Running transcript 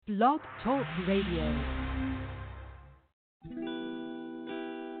Blog Talk Radio.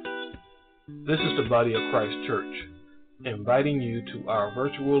 This is the Body of Christ Church, inviting you to our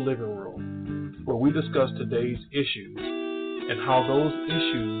virtual living room, where we discuss today's issues and how those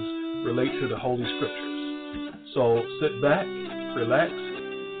issues relate to the Holy Scriptures. So sit back, relax,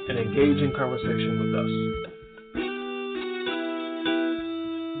 and engage in conversation with us.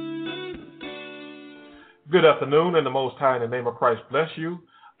 Good afternoon, and the Most High in the name of Christ bless you.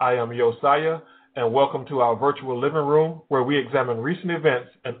 I am Josiah, and welcome to our virtual living room, where we examine recent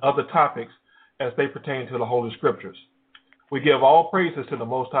events and other topics as they pertain to the Holy Scriptures. We give all praises to the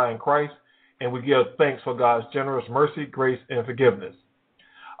Most High in Christ, and we give thanks for God's generous mercy, grace, and forgiveness.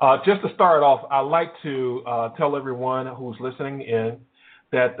 Just to start off, I'd like to tell everyone who's listening in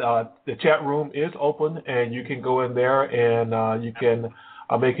that the chat room is open, and you can go in there and you can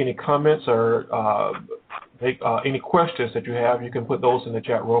make any comments or make any questions that you have. You can put those in the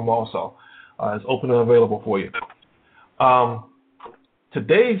chat room also. It's open and available for you.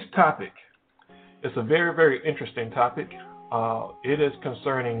 Today's topic is a very, very interesting topic. It is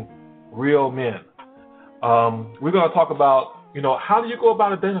concerning real men. We're going to talk about, how do you go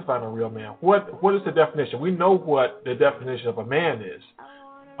about identifying a real man? What is the definition? We know what the definition of a man is.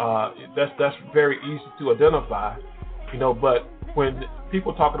 That's very easy to identify, but when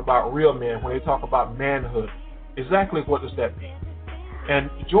people talking about real men, when they talk about manhood, exactly what does that mean? And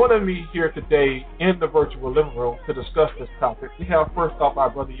joining me here today in the virtual living room to discuss this topic, we have first off our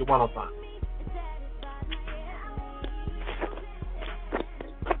brother Yawanathan.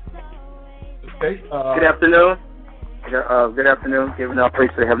 Okay. Good afternoon. Good afternoon. Giving all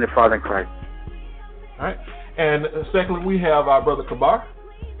praise to the Heavenly Father in Christ. All right. And secondly, we have our brother Kabar.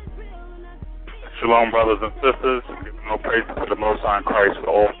 Shalom, brothers and sisters. Giving all praise to the Most High in Christ for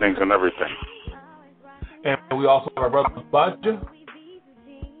all things and everything. And we also have our brother Baja.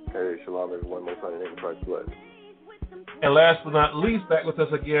 Hey, shalom, everyone. Most High in the name of Christ bless. And last but not least, back with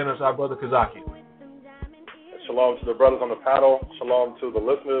us again is our brother Kazaki. Shalom to the brothers on the panel. Shalom to the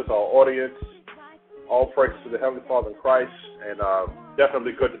listeners, our audience. All praise to the Heavenly Father in Christ. And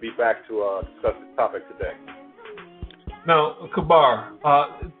definitely good to be back to discuss this topic today. Now, Kabar,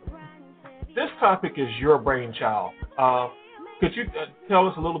 this topic is your brainchild. Could you tell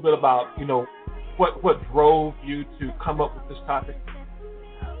us a little bit about, what drove you to come up with this topic?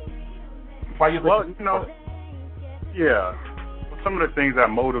 Why you looking for it? Yeah. Well, some of the things that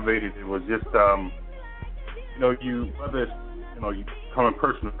motivated it was just, whether it's, you come in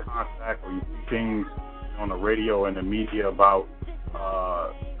personal contact or you see things on the radio and the media about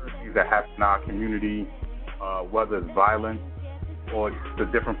certain things that happen in our community, whether it's violence or just the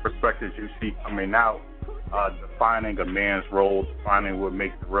different perspectives you see coming out, defining a man's role, defining what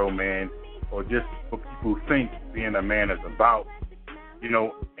makes a real man, or just what people think being a man is about, and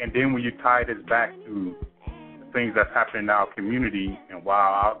then when you tie this back to the things that's happening in our community and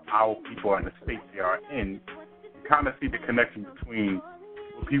why our people are in the state they are in, you kind of see the connection between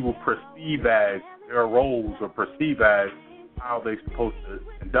what people perceive as their roles or perceive as how they're supposed to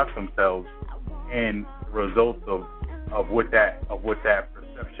conduct themselves and the results of what that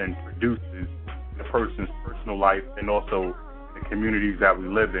perception produces in the person's personal life and also the communities that we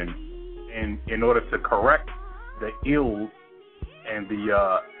live in. And in order to correct the ills and the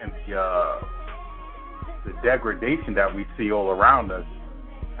degradation that we see all around us,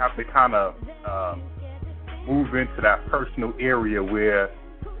 we have to kind of move into that personal area where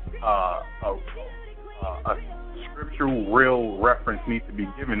a scriptural real reference needs to be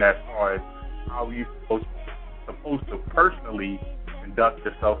given as far as how you're supposed to personally conduct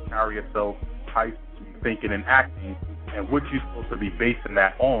yourself, carry yourself, how you're supposed to be thinking and acting, and what you're supposed to be basing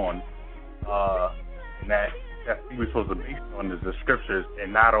that on. And that we're supposed to base on is the scriptures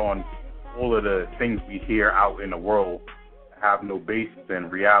and not on all of the things we hear out in the world that have no basis in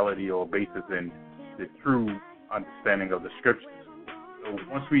reality or basis in the true understanding of the scriptures. So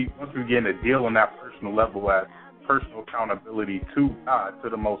once we begin to deal on that personal level as personal accountability to God, to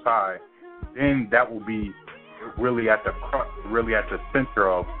the Most High, then that will be really at the crux, really at the center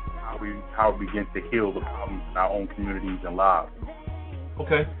of how we begin to heal the problems in our own communities and lives.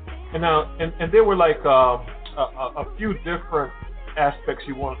 Okay. And now, and there were like a few different aspects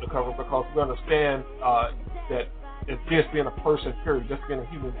you wanted to cover, because we understand that it's just being a person, period, just being a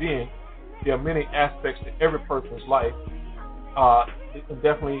human being, there are many aspects to every person's life,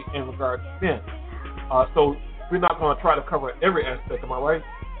 definitely in regard to sin. So we're not going to try to cover every aspect, am I right?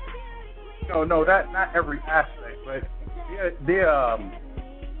 No, that not every aspect, but there are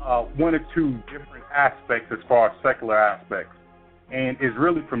one or two different aspects as far as secular aspects. And it's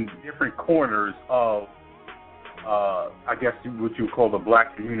really from different corners of I guess what you call the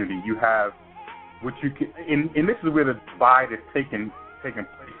black community. You have what you can, and this is where the divide is taking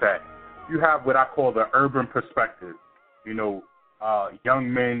place at. You have what I call the urban perspective. You know,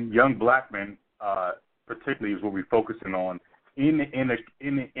 young men, young black men, particularly is what we're focusing on in the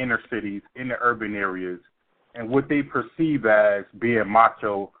inner cities, in the urban areas, and what they perceive as being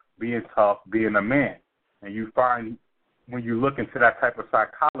macho, being tough, being a man. And you find when you look into that type of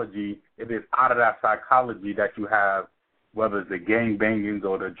psychology, it is out of that psychology that you have, whether it's the gang bangings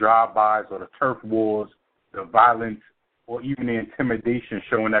or the drive-bys or the turf wars, the violence, or even the intimidation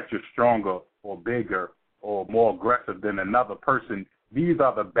showing that you're stronger or bigger or more aggressive than another person. These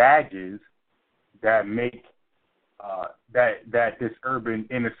are the badges that make that this urban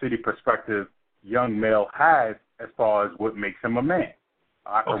inner city perspective young male has as far as what makes him a man.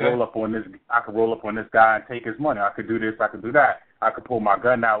 I could roll up on this. I could roll up on this guy and take his money. I could do this. I could do that. I could pull my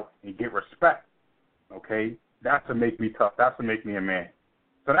gun out and get respect. Okay, that's to make me tough. That's to make me a man.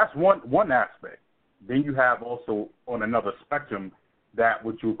 So that's one aspect. Then you have also on another spectrum that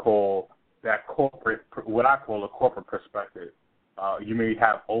what you call that corporate, what I call a corporate perspective. You may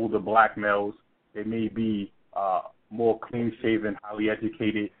have older black males. They may be more clean-shaven, highly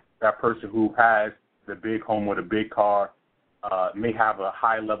educated. That person who has the big home or the big car may have a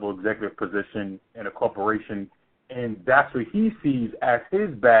high-level executive position in a corporation, and that's what he sees as his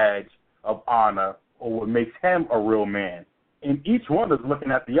badge of honor or what makes him a real man. And each one is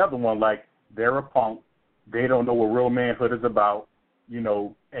looking at the other one like they're a punk. They don't know what real manhood is about, you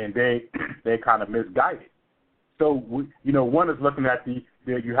know, and they're kind of misguided. So, one is looking at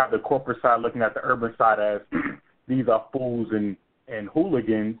you have the corporate side looking at the urban side as these are fools and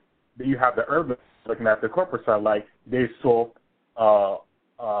hooligans. Then you have the urban looking at the corporate side like they're soft sellouts.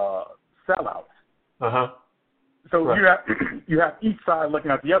 So right. you have each side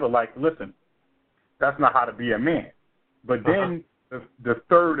looking at the other like, listen, that's not how to be a man. But then the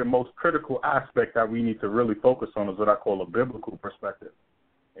third and most critical aspect that we need to really focus on is what I call a biblical perspective.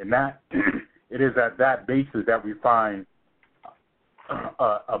 And that it is at that basis that we find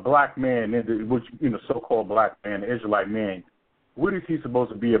a black man, which so-called black man, the Israelite man. What is he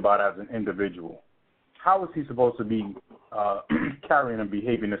supposed to be about as an individual? How is he supposed to be carrying and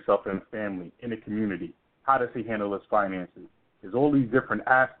behaving himself in the family, in the community? How does he handle his finances? There's all these different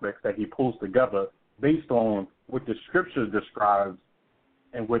aspects that he pulls together based on what the Scripture describes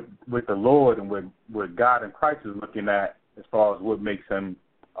and what the Lord and what God and Christ is looking at as far as what makes him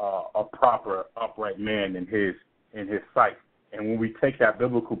a proper, upright man in his sight. And when we take that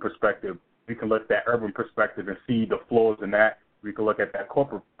biblical perspective, we can look at that urban perspective and see the flaws in that. We can look at that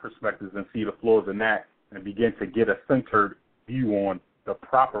corporate perspective and see the flaws in that and begin to get a centered view on the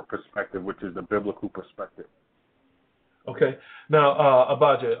proper perspective, which is the biblical perspective. Okay. Now,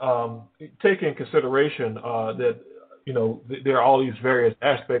 Abaja, take in consideration that, there are all these various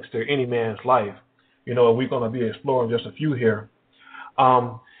aspects to any man's life, and we're going to be exploring just a few here.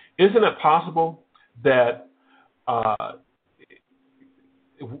 Isn't it possible that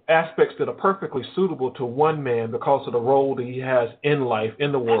aspects that are perfectly suitable to one man because of the role that he has in life,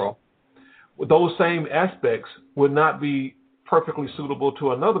 in the world, those same aspects would not be perfectly suitable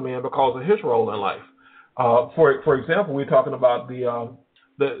to another man because of his role in life? For example, we're talking about the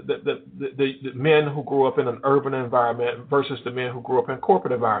men who grew up in an urban environment versus the men who grew up in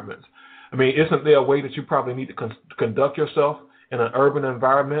corporate environments. I mean, isn't there a way that you probably need to conduct yourself in an urban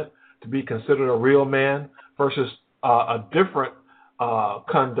environment to be considered a real man versus a different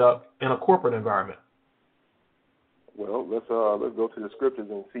conduct in a corporate environment? Well, let's go to the scriptures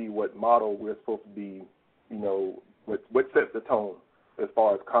and see what model we're supposed to be. What sets the tone as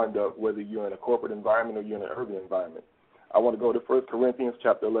far as conduct, whether you're in a corporate environment or you're in an urban environment. I want to go to 1 Corinthians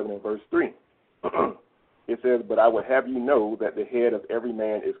chapter 11 and verse 3. It says, "But I would have you know that the head of every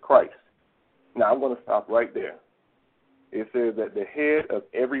man is Christ." Now, I'm going to stop right there. It says that the head of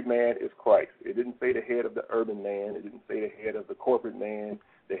every man is Christ. It didn't say the head of the urban man. It didn't say the head of the corporate man,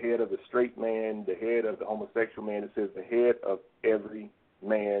 the head of the straight man, the head of the homosexual man. It says the head of every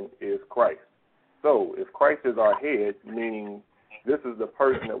man is Christ. So if Christ is our head, meaning this is the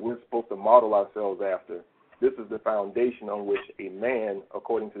person that we're supposed to model ourselves after, this is the foundation on which a man,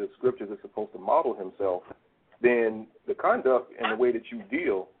 according to the scriptures, is supposed to model himself, then the conduct and the way that you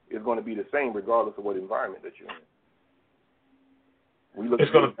deal is going to be the same regardless of what environment that you're in. We look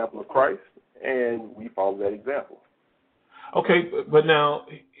at the example of Christ, and we follow that example. Okay, but now,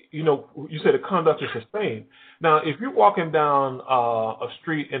 you said the conduct is the same. Now, if you're walking down a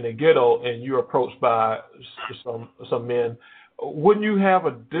street in the ghetto and you're approached by some men, wouldn't you have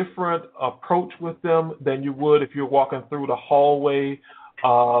a different approach with them than you would if you're walking through the hallway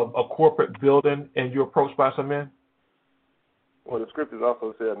a corporate building and you're approached by some men? Well, the scriptures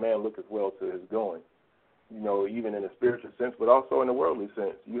also say a man looketh well to his going. Even in a spiritual sense, but also in a worldly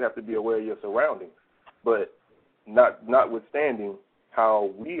sense. You have to be aware of your surroundings. But notwithstanding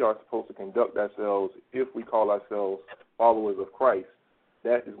how we are supposed to conduct ourselves if we call ourselves followers of Christ,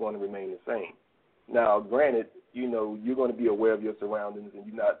 that is going to remain the same. Now, granted, you're going to be aware of your surroundings, and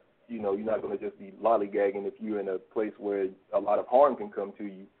you're not going to just be lollygagging if you're in a place where a lot of harm can come to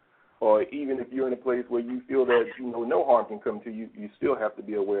you, or even if you're in a place where you feel that no harm can come to you, you still have to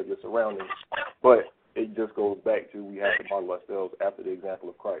be aware of your surroundings. But it just goes back to we have to model ourselves after the example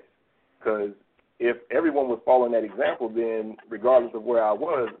of Christ. Because if everyone was following that example, then regardless of where I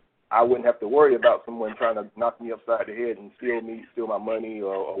was, I wouldn't have to worry about someone trying to knock me upside the head and steal my money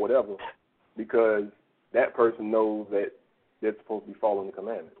or whatever, because that person knows that they're supposed to be following the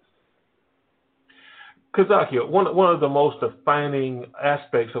commandments. Kazakia, one of the most defining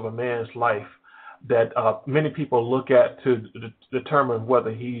aspects of a man's life that many people look at to determine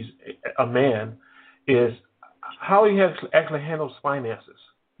whether he's a man is how he actually handles finances.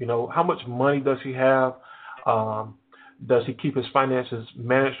 How much money does he have? Does he keep his finances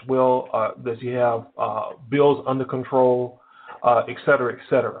managed well? Does he have bills under control, et cetera, et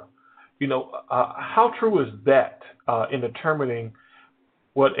cetera? How true is that in determining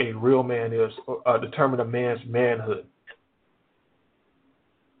what a real man is, or determine a man's manhood?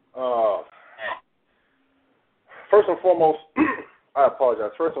 First and foremost, I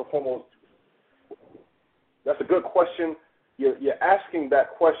apologize. First and foremost, that's a good question. You're asking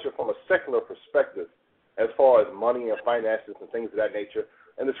that question from a secular perspective as far as money and finances and things of that nature.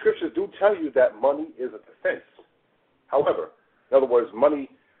 And the scriptures do tell you that money is a defense. However, in other words,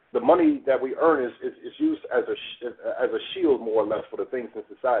 the money that we earn is used as a shield, more or less, for the things in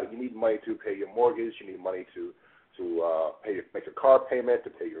society. You need money to pay your mortgage. You need money to make your car payment, to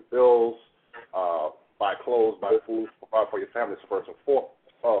pay your bills, buy clothes, buy food, provide for your family, so forth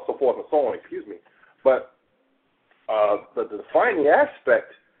and so on. But the defining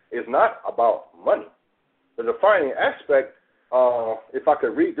aspect is not about money. The defining aspect, if I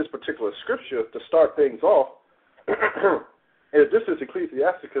could read this particular scripture to start things off, this is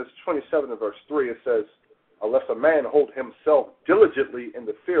Ecclesiasticus 27 and verse 3. It says, unless a man hold himself diligently in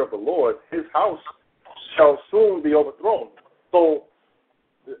the fear of the Lord, his house shall soon be overthrown. So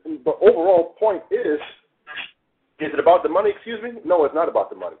the overall point is it about the money, No, it's not about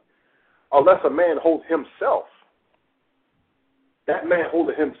the money. Unless a man hold himself, that man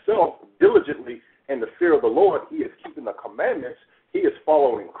holding himself diligently in the fear of the Lord, he is keeping the commandments, he is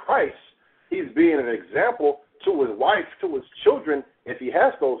following Christ, he's being an example to his wife, to his children. If he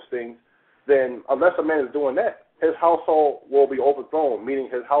has those things, then unless a man is doing that, his household will be overthrown, meaning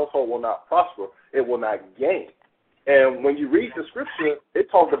his household will not prosper, it will not gain. And when you read the scripture,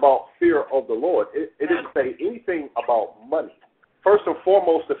 it talks about fear of the Lord. It didn't say anything about money. First and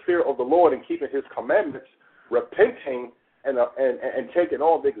foremost, the fear of the Lord and keeping his commandments, repenting and taking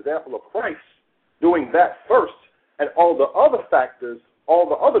on the example of Christ, doing that first, and all the other factors, all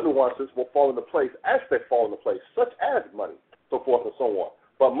the other nuances will fall into place as they fall into place, such as money, so forth and so on.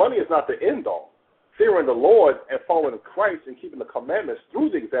 But money is not the end all. Fearing the Lord and following Christ and keeping the commandments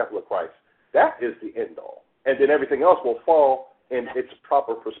through the example of Christ, that is the end all. And then everything else will fall in its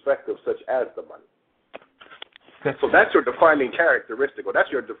proper perspective, such as the money. So that's your defining characteristic, or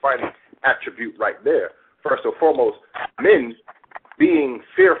that's your defining attribute right there. First and foremost, men being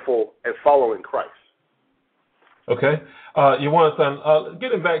fearful and following Christ. Okay. You want to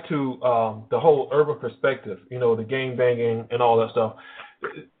getting back to the whole urban perspective, the gang banging and all that stuff.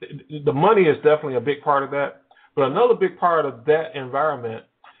 The money is definitely a big part of that. But another big part of that environment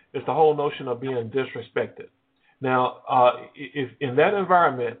is the whole notion of being disrespected. Now, if in that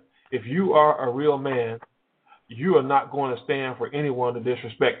environment, if you are a real man, you are not going to stand for anyone to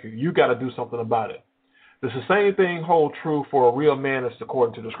disrespect you. You got to do something about it. Does the same thing hold true for a real man as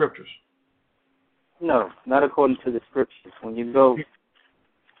according to the scriptures? No, not according to the scriptures. When you go,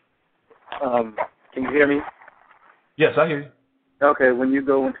 can you hear me? Yes, I hear you. Okay, when you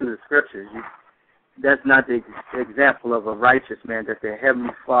go into the scriptures, that's not the example of a righteous man. That the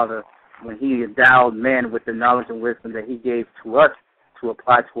Heavenly Father, when he endowed man with the knowledge and wisdom that he gave to us to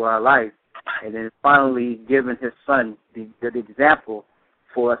apply to our life, and then finally given his son the example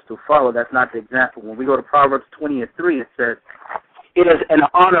for us to follow, that's not the example. When we go to Proverbs 20 and 3, it says, it is an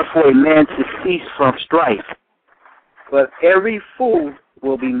honor for a man to cease from strife, but every fool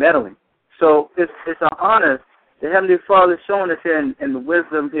will be meddling. So it's an honor. The Heavenly Father is showing us here in the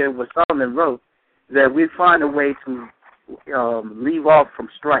wisdom here, what Solomon wrote, that we find a way to leave off from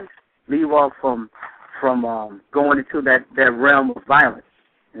strife, leave off from going into that realm of violence.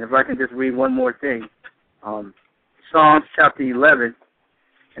 And if I can just read one more thing, Psalms chapter 11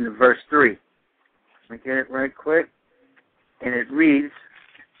 and verse 3. Let me get it right quick. And it reads,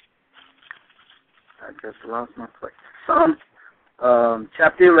 I just lost my place. Psalms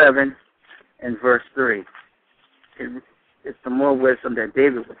chapter 11 and verse 3. It's the more wisdom that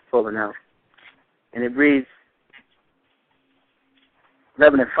David was pulling out. And it reads,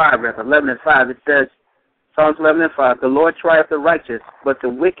 11 and 5, it says, Psalms 11 and 5, the Lord trieth the righteous, but the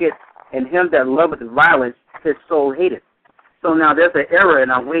wicked and him that loveth violence, his soul hateth. So now there's an error in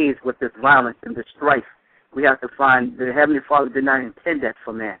our ways with this violence and this strife. We have to find the Heavenly Father did not intend that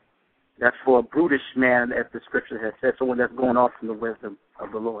for man. That's for a brutish man, as the Scripture has said, someone that's going off from the wisdom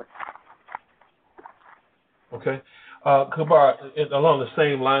of the Lord. Okay. Kabar, along the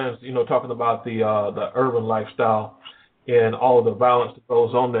same lines, talking about the urban lifestyle and all of the violence that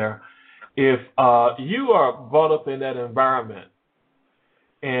goes on there, if you are brought up in that environment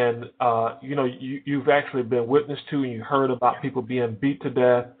and, you've actually been witness to and you heard about people being beat to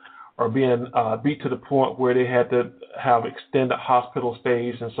death or being beat to the point where they had to have extended hospital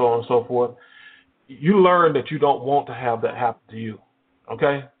stays and so on and so forth, you learn that you don't want to have that happen to you,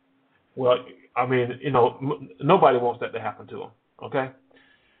 okay? Well, I mean, nobody wants that to happen to them, okay?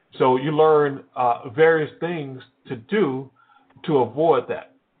 So you learn various things to do to avoid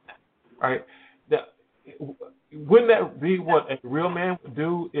that, right? Wouldn't that be what a real man would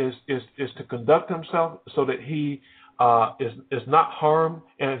do, is to conduct himself so that he is not harmed?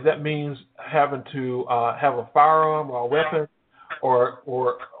 And if that means having to have a firearm or a weapon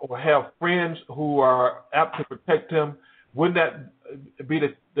or have friends who are apt to protect him, wouldn't that be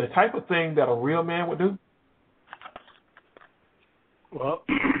the type of thing that a real man would do? Well,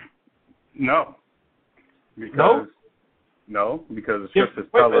 no. No, because the scriptures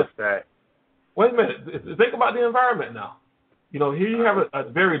tell us that. Wait a minute. Think about the environment now. Here you have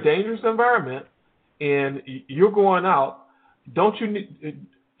a very dangerous environment, and you're going out. Don't you need,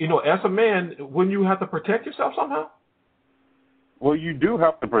 as a man, wouldn't you have to protect yourself somehow? Well, you do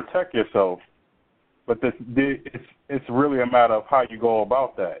have to protect yourself, but it's really a matter of how you go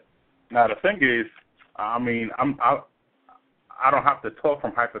about that. Now, the thing is, I don't have to talk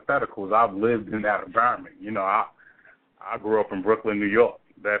from hypotheticals. I've lived in that environment. I grew up in Brooklyn, New York.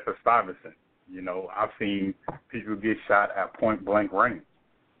 That's a Stuyvesant. I've seen people get shot at point blank range.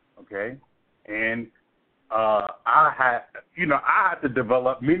 Okay, and I had to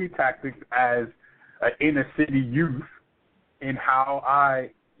develop many tactics as an inner city youth in how I,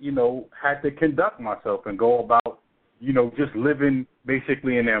 had to conduct myself and go about, just living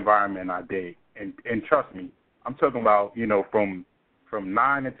basically in the environment I did. And trust me, I'm talking about, from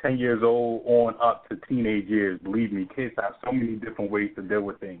 9 and 10 years old on up to teenage years. Believe me, kids have so many different ways to deal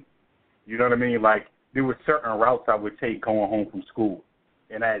with things. You know what I mean? Like, there were certain routes I would take going home from school.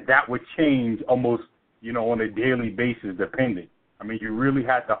 And that would change almost, on a daily basis depending. I mean, you really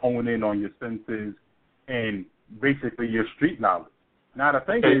had to hone in on your senses and basically your street knowledge. Now, the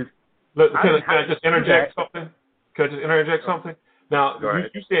thing is... Can I just interject something? Can I just interject something? Now,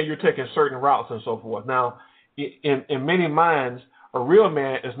 you said you're taking certain routes and so forth. Now, in many minds, a real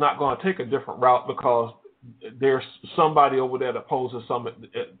man is not going to take a different route because there's somebody over there that poses some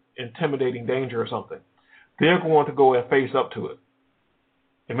intimidating danger or something. They're going to go and face up to it.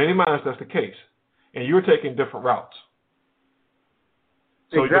 In many minds, that's the case. And you're taking different routes.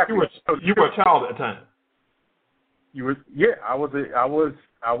 So exactly. you were a child at the time. I was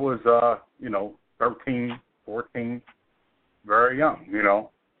 13, 14, very young,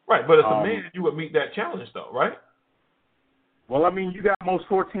 Right, but as a man, you would meet that challenge, though, right? Well, you got most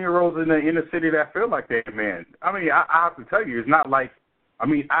 14-year-olds in the inner city that feel like they're a man. I have to tell you, it's not like,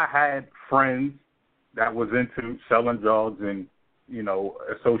 I had friends that was into selling drugs and,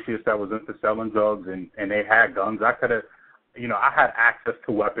 associates that was into selling drugs and they had guns. I could have, I had access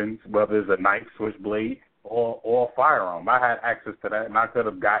to weapons, whether it's a knife, switchblade, or a firearm. I had access to that, and I could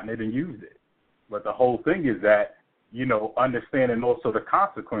have gotten it and used it. But the whole thing is that, understanding also the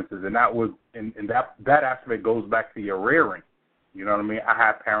consequences, and that was, and that aspect goes back to your rearing. You know what I mean? I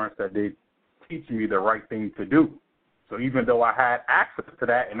had parents that did teach me the right thing to do. So even though I had access to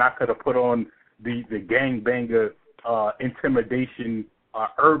that, and I could have put on the gangbanger intimidation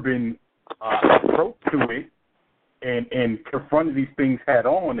urban approach to it, and confronted these things head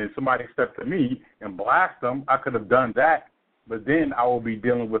on, and somebody stepped to me and blast them, I could have done that, but then I will be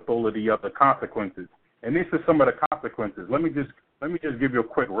dealing with all of the other consequences. And this is some of the consequences. Let me just give you a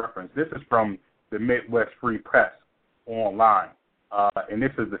quick reference. This is from the Midwest Free Press online, and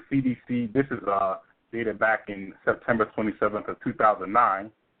this is the CDC. This is dated back in September 27th of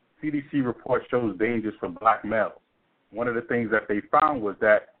 2009. CDC report shows dangers for black males. one of the things that they found was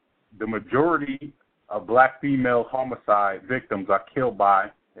that the majority of black female homicide victims are killed by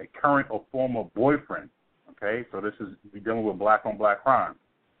a current or former boyfriend. Okay, so this is we're dealing with black on black crime,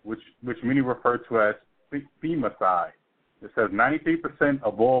 which many refer to as femicide. It says 93%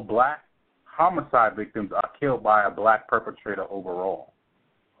 of all black homicide victims are killed by a black perpetrator overall.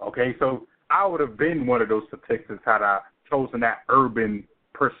 Okay, so I would have been one of those statistics had I chosen that urban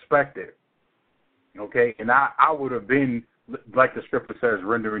perspective. Okay, and I would have been, like the scripture says,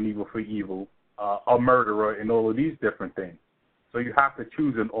 rendering evil for evil, a murderer, and all of these different things. So you have to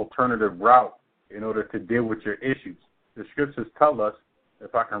choose an alternative route in order to deal with your issues. The scriptures tell us,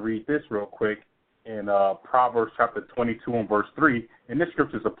 if I can read this real quick, in Proverbs chapter 22 and verse 3, and this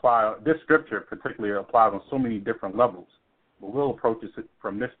scripture particularly applies on so many different levels, but we'll approach it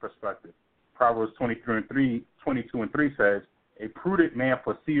from this perspective. Proverbs 22 and 3 says, a prudent man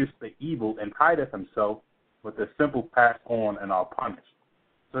foreseeth the evil and hideth himself, but the simple pass on and are punished.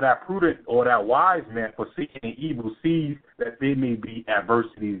 So that prudent or that wise man foreseeing evil sees that there may be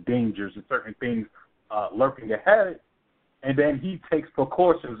adversities, dangers, and certain things lurking ahead, and then he takes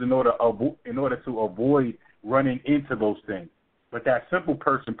precautions in order to avoid running into those things. But that simple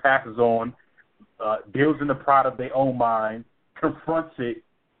person passes on, deals in the pride of their own mind, confronts it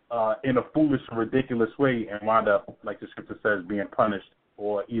in a foolish and ridiculous way, and wind up, like the scripture says, being punished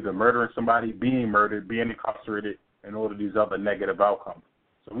or either murdering somebody, being murdered, being incarcerated, and all of these other negative outcomes.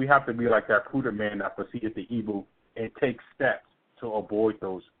 So we have to be like that prudent man that foreseeth the evil and take steps to avoid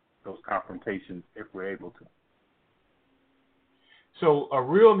those confrontations if we're able to. So a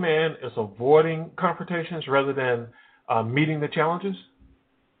real man is avoiding confrontations rather than meeting the challenges?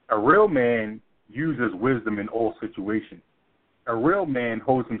 A real man uses wisdom in all situations. A real man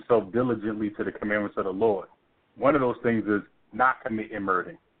holds himself diligently to the commandments of the Lord. One of those things is not committing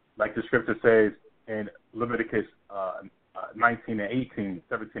murder. Like the scripture says in Leviticus 17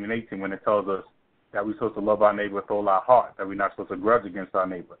 and 18, when it tells us that we're supposed to love our neighbor with all our heart, that we're not supposed to grudge against our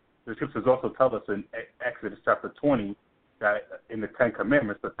neighbor. The scriptures also tell us in Exodus chapter 20 that in the Ten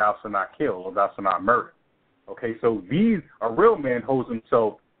Commandments that thou shalt not kill or thou shalt not murder. Okay, so a real man holds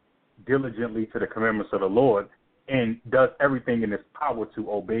himself diligently to the commandments of the Lord and does everything in his power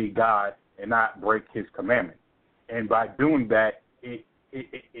to obey God and not break his commandments. And by doing that,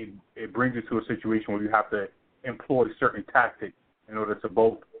 it brings you to a situation where you have to employ certain tactics in order to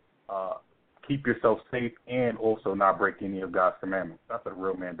both keep yourself safe and also not break any of God's commandments. That's what a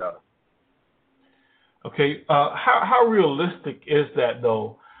real man does. Okay, how realistic is that,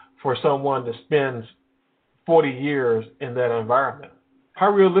 though, for someone that spends 40 years in that environment? How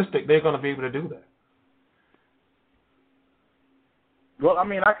realistic they're going to be able to do that? Well, I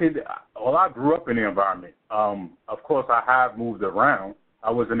mean, I grew up in the environment. Of course, I have moved around.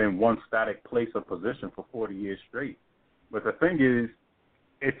 I wasn't in one static place or position for 40 years straight. But the thing is,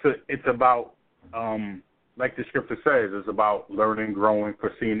 it's about, like the scripture says, it's about learning, growing,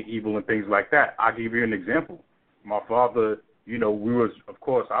 foreseeing evil and things like that. I'll give you an example. My father, I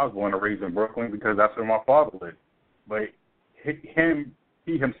was born and raised in Brooklyn because that's where my father lived. But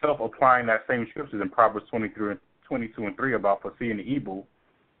he himself applying that same scriptures in Proverbs 22 and 3 about foreseeing the evil,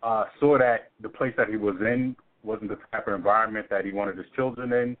 saw that the place that he was in wasn't the type of environment that he wanted his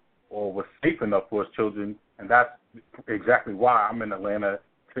children in or was safe enough for his children. And that's exactly why I'm in Atlanta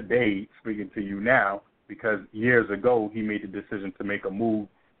today speaking to you now, because years ago he made the decision to make a move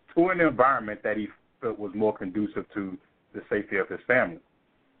to an environment that he felt was more conducive to the safety of his family.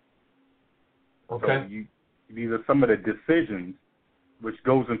 Okay. So these are some of the decisions which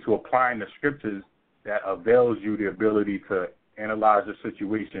goes into applying the scriptures that avails you the ability to analyze the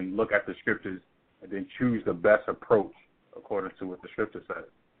situation, look at the scriptures, and then choose the best approach according to what the scripture says.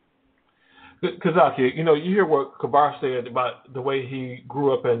 Kazaki, you hear what Kabar said about the way he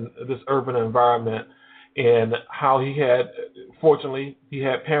grew up in this urban environment and how fortunately, he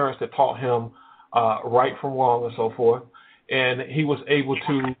had parents that taught him right from wrong and so forth, and he was able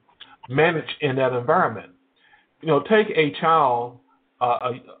to manage in that environment. Take a child,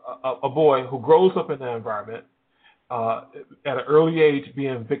 a boy who grows up in that environment, at an early age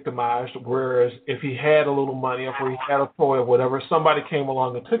being victimized, whereas if he had a little money, if he had a toy or whatever, somebody came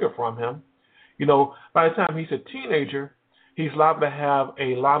along and took it from him. By the time he's a teenager, he's liable to have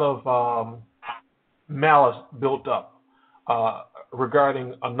a lot of malice built up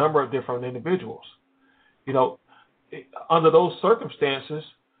regarding a number of different individuals. Under those circumstances,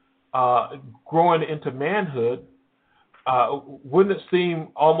 growing into manhood, wouldn't it seem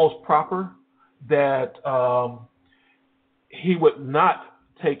almost proper that he would not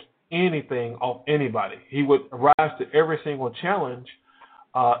take anything off anybody? He would rise to every single challenge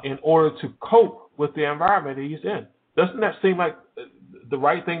in order to cope with the environment he's in. Doesn't that seem like the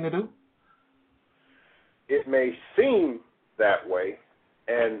right thing to do? It may seem that way,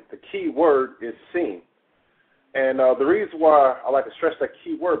 and the key word is seem. And the reason why I like to stress that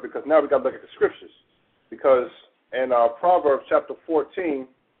key word, because now we got to look at the scriptures. Because in Proverbs chapter 14,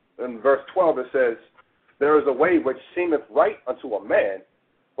 in verse 12, it says, "There is a way which seemeth right unto a man,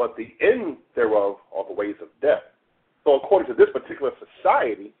 but the end thereof are the ways of death." So according to this particular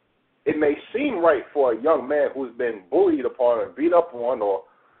society, it may seem right for a young man who's been bullied upon and beat up on or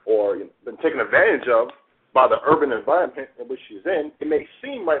been taken advantage of by the urban environment in which he's in. It may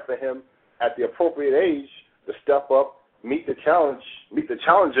seem right for him at the appropriate age to step up, meet the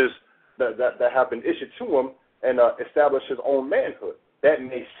challenges that have been issued to him, and establish his own manhood. That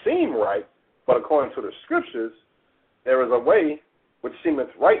may seem right, but according to the scriptures, there is a way which seemeth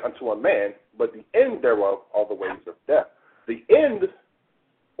right unto a man, but the end thereof are the ways of death. The end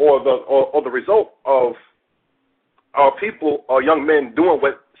or the result of our people or young men doing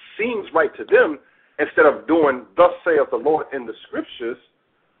what seems right to them instead of doing thus saith the Lord in the scriptures,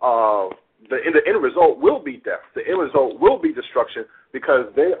 the end result will be death. The end result will be destruction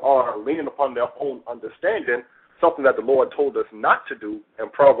because they are leaning upon their own understanding, something that the Lord told us not to do in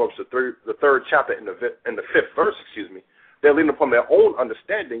Proverbs, the third chapter in the fifth verse, They're leaning upon their own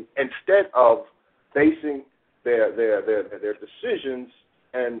understanding instead of basing their decisions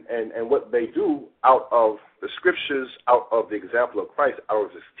and what they do out of the scriptures, out of the example of Christ, out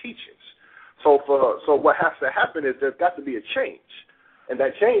of his teachings. So what has to happen is there's got to be a change, and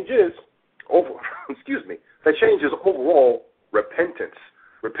that change is overall repentance.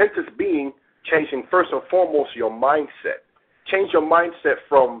 Repentance being changing first and foremost your mindset. Change your mindset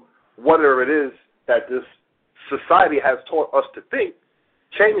from whatever it is that this society has taught us to think.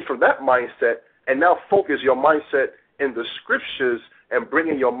 Change from that mindset and now focus your mindset in the scriptures and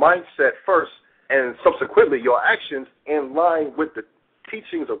bringing your mindset first and subsequently your actions in line with the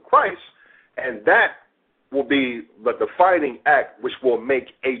teachings of Christ, and that will be the defining act which will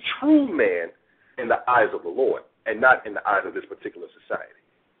make a true man in the eyes of the Lord and not in the eyes of this particular society.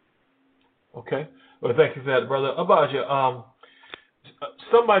 Okay. Well, thank you for that, brother. Abaja,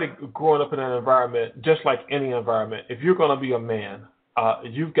 somebody growing up in an environment, just like any environment, if you're going to be a man,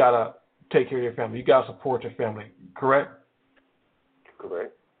 you've got to take care of your family. You've got to support your family, correct?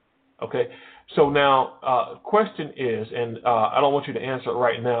 Correct. Okay. So now, question is, and I don't want you to answer it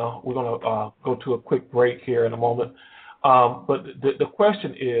right now. We're going to go to a quick break here in a moment. But the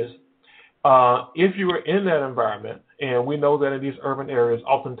question is, if you were in that environment, and we know that in these urban areas,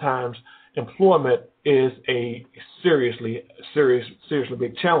 oftentimes employment is a seriously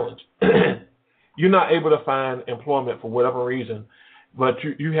big challenge. You're not able to find employment for whatever reason, but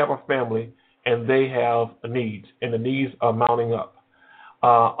you have a family and they have needs, and the needs are mounting up.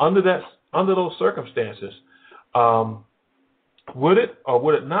 Under those circumstances, would it or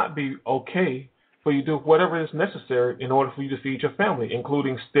would it not be okay for you to do whatever is necessary in order for you to feed your family,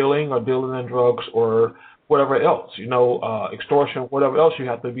 including stealing or dealing in drugs or whatever else, extortion, whatever else you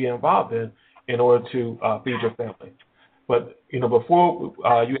have to be involved in order to feed your family? But, before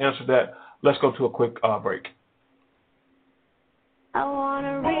you answer that, let's go to a quick break. I want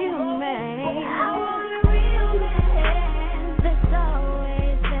a real man.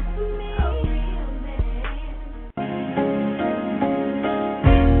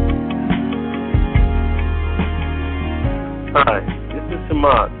 Hi, this is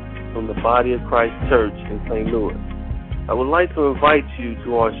Samad from the Body of Christ Church in St. Louis. I would like to invite you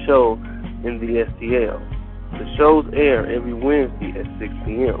to our show in the STL. The shows air every Wednesday at 6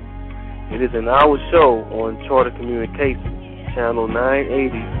 p.m. It is an hour show on Charter Communications, Channel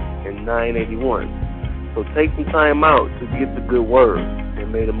 980 and 981. So take some time out to get the good word,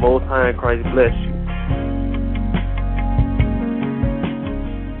 and may the Most High in Christ bless you.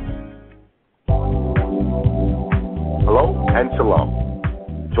 Hello and shalom.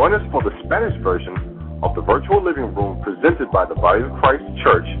 Join us for the Spanish version of the Virtual Living Room presented by the Body of Christ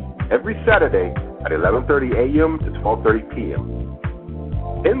Church every Saturday at 11:30 a.m. to 12:30 p.m.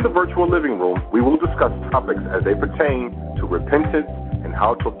 In the Virtual Living Room, we will discuss topics as they pertain to repentance and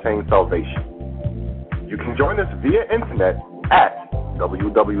how to obtain salvation. You can join us via internet at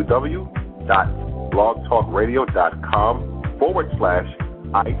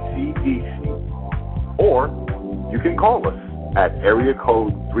www.blogtalkradio.com/ICDC, or you can call us at area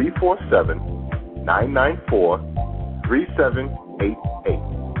code 347-994-3788.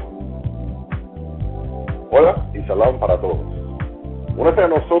 Hola y salam para todos. Únete a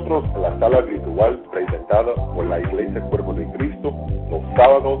nosotros en la sala virtual presentada por la Iglesia Cuerpo de Cristo los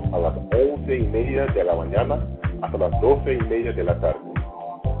sábados a las 11:30 de la mañana hasta las 12:30 de la tarde.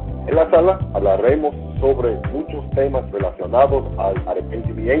 En la sala hablaremos sobre muchos temas relacionados al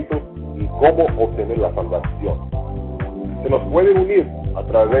arrepentimiento y cómo obtener la salvación. Se nos puede unir a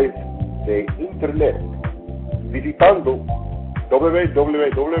través de internet visitando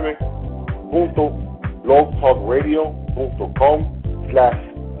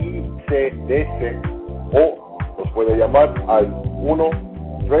www.blogtalkradio.com/icdc o nos puede llamar al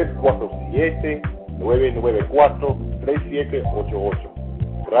 1-347-994-3788.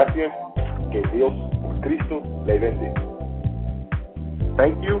 Gracias, que Dios Cristo le bendiga.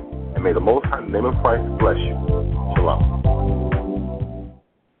 Thank you, and may the Most High name of Christ bless you. Shalom.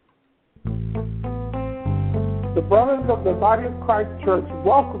 The Brothers of the Body of Christ Church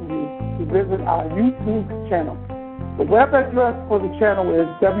welcome you to visit our YouTube channel. The web address for the channel is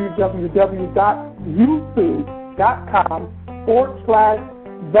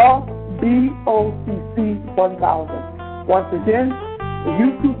www.youtube.com/TheBOCC1000. Once again, the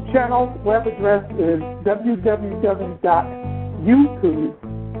YouTube channel web address is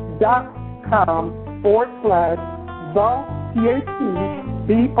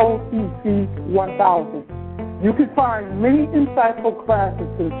www.youtube.com/THCBOCC1000. You can find many insightful classes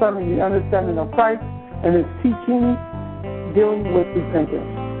concerning the understanding of Christ and his teachings dealing with repentance.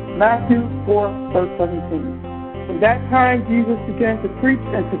 Matthew 4:17. From that time, Jesus began to preach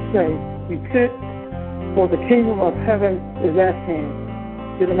and to say, "Repent, for the kingdom of heaven is at hand."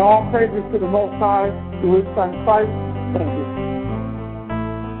 Giving all praises to the Most High, through his Son Christ. Thank you.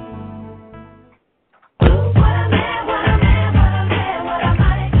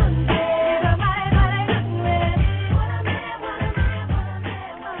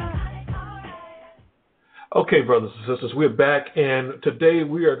 Okay, brothers and sisters, we're back, and today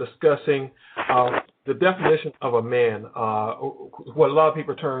we are discussing the definition of a man, what a lot of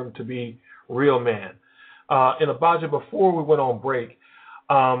people term to be real man. And Abijah, before we went on break,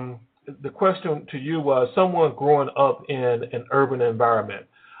 the question to you was someone growing up in an urban environment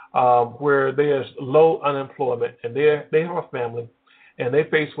where there's low unemployment and they have a family and they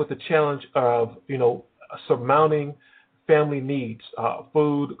face with the challenge of, surmounting family needs,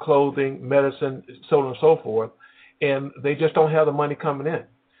 food, clothing, medicine, so on and so forth, and they just don't have the money coming in.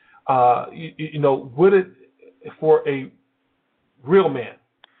 Would it, for a real man,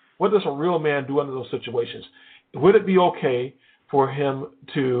 what does a real man do under those situations? Would it be okay for him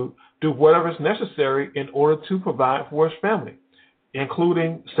to do whatever is necessary in order to provide for his family,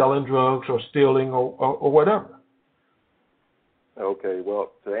 including selling drugs or stealing or whatever? Okay,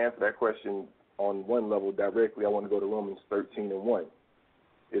 well, to answer that question on one level directly, I want to go to Romans 13:1.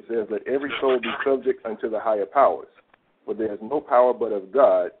 It says, "Let every soul be subject unto the higher powers, for there is no power but of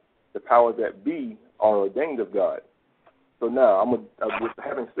God. The powers that be are ordained of God." So now,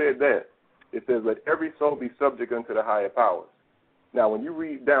 having said that, it says, "Let every soul be subject unto the higher powers." Now, when you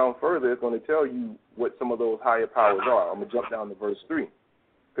read down further, it's going to tell you what some of those higher powers are. I'm going to jump down to verse 3,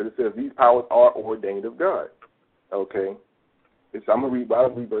 because it says, "These powers are ordained of God." Okay? I'm going to read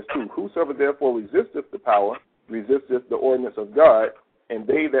verse 2. "Whosoever therefore resisteth the power, resisteth the ordinance of God, and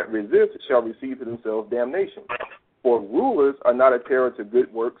they that resist shall receive to themselves damnation. For rulers are not a terror to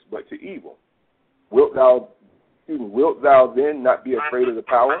good works, but to evil. Wilt thou then not be afraid of the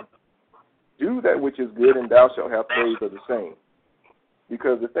power? Do that which is good, and thou shalt have praise of the same."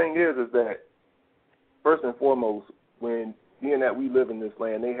 Because the thing is that, first and foremost, being that we live in this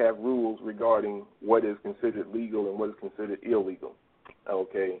land, they have rules regarding what is considered legal and what is considered illegal.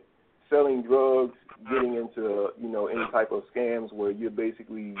 Okay, selling drugs, getting into any type of scams where you're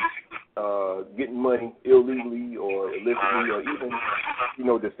basically getting money illegally or illicitly or even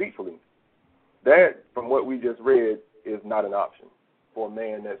deceitfully. That, from what we just read, is not an option for a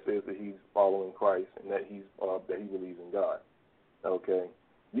man that says that he's following Christ and that he believes in God. Okay,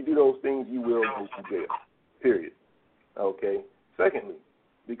 you do those things, you will go to jail. Period. Okay. Secondly,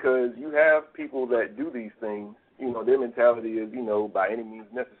 because you have people that do these things, their mentality is, by any means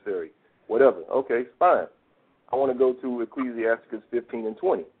necessary, whatever. Okay, fine. I want to go to Ecclesiastes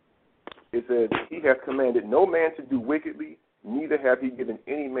 15:20. It says, "He hath commanded no man to do wickedly, neither hath he given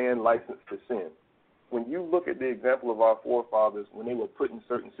any man license to sin." When you look at the example of our forefathers, when they were put in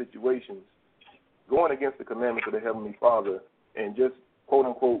certain situations, going against the commandments of the Heavenly Father and just, quote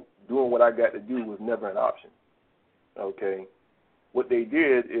unquote, doing what I got to do was never an option. Okay, what they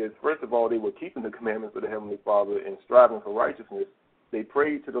did is, first of all, they were keeping the commandments of the Heavenly Father and striving for righteousness. They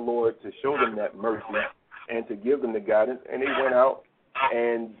prayed to the Lord to show them that mercy and to give them the guidance, and they went out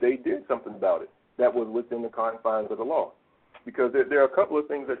and they did something about it that was within the confines of the law. Because there are a couple of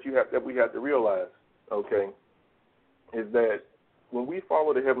things that we have to realize, okay, is that when we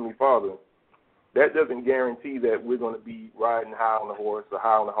follow the Heavenly Father, that doesn't guarantee that we're going to be riding high on the horse or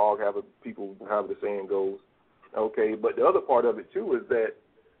high on the hog, however the saying goes. Okay, but the other part of it, too, is that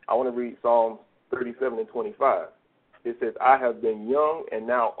I want to read Psalms 37 and 25. It says, I have been young and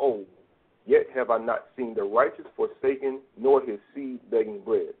now old, yet have I not seen the righteous forsaken, nor his seed begging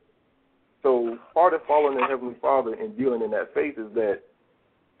bread. So part of following the Heavenly Father and dealing in that faith is that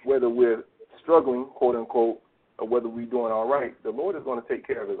whether we're struggling, quote unquote, or whether we're doing all right, the Lord is going to take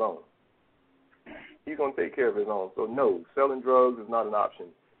care of his own. He's going to take care of his own. So no, selling drugs is not an option.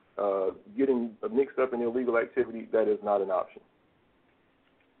 Getting mixed up in illegal activity, that is not an option.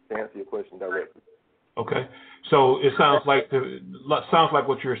 To answer your question directly. Okay, so it sounds like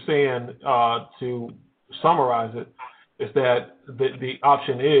what you're saying. To summarize it, is that the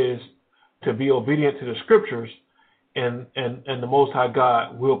option is to be obedient to the Scriptures, and the Most High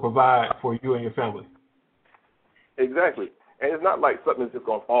God will provide for you and your family. Exactly, and it's not like something that's just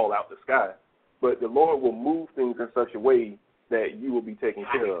going to fall out the sky, but the Lord will move things in such a way that you will be taken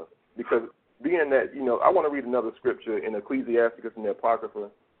care of. Because being that, I want to read another scripture in Ecclesiasticus in the Apocrypha,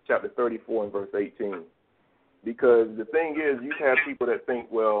 chapter 34 and verse 18. Because the thing is, you have people that think,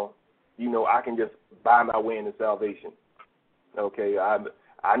 well, I can just buy my way into salvation. Okay,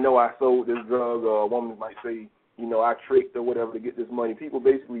 I know I sold this drug, or a woman might say, I tricked or whatever to get this money. People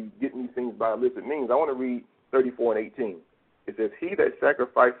basically getting these things by illicit means. I want to read 34 and 18. It says, he that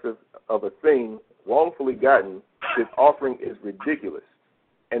sacrifices of a thing wrongfully gotten, his offering is ridiculous,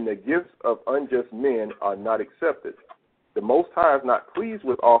 and the gifts of unjust men are not accepted. The Most High is not pleased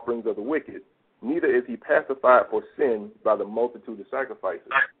with offerings of the wicked, neither is he pacified for sin by the multitude of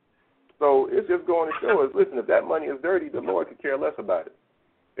sacrifices. So it's just going to show us, listen, if that money is dirty, the Lord could care less about it.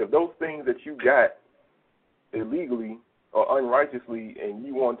 If those things that you got illegally or unrighteously and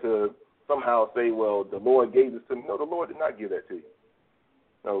you want to somehow say, well, the Lord gave this to me. No, the Lord did not give that to you.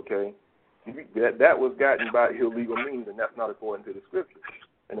 Okay? That was gotten by illegal means, and that's not according to the Scriptures.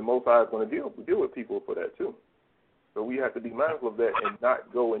 And the Most High is going to deal with people for that too. So we have to be mindful of that and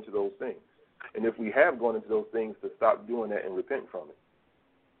not go into those things. And if we have gone into those things, to stop doing that and repent from it.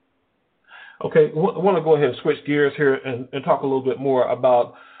 Okay, I want to go ahead and switch gears here and talk a little bit more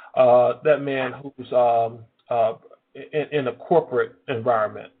about that man who's in a corporate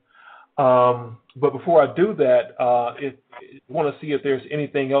environment. But before I do that, I want to see if there's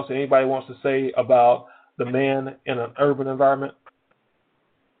anything else that anybody wants to say about the man in an urban environment.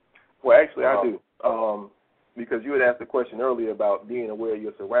 Well, actually, I do. Because you had asked the question earlier about being aware of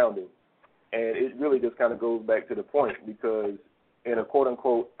your surroundings. And it really just kind of goes back to the point, because in a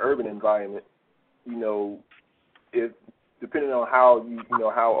quote-unquote urban environment, if depending on how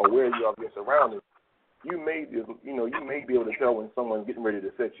how aware you are of your surroundings, you may be able to tell when someone's getting ready to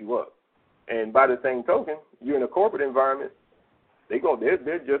set you up. And by the same token, you're in a corporate environment,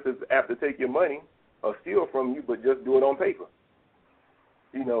 they're just as apt to take your money or steal from you, but just do it on paper.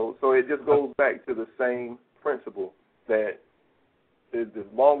 So it just goes back to the same principle that as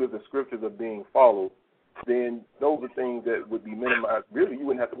long as the Scriptures are being followed, then those are things that would be minimized. Really, you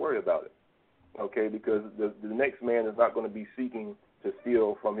wouldn't have to worry about it, okay? Because the next man is not going to be seeking to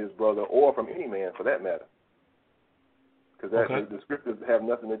steal from his brother or from any man for that matter. Because the Scriptures have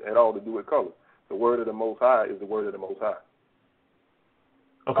nothing at all to do with color. The word of the Most High is the word of the Most High.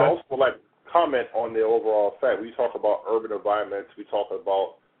 Okay. I also would like to comment on the overall fact. We talk about urban environments. We talk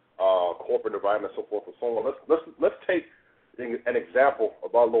about corporate environments, so forth and so on. Let's take an example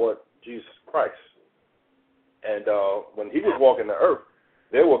of our Lord Jesus Christ. And when he was walking the earth,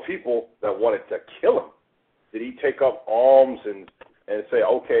 there were people that wanted to kill him. Did he take up arms and say,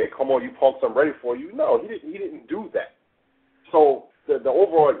 okay, come on, you punks, I'm ready for you? No, he didn't do that. So the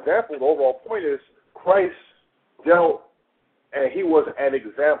overall example, the overall point is Christ dealt, and he was an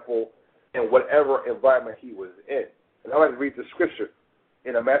example in whatever environment he was in. And I'd like to read the scripture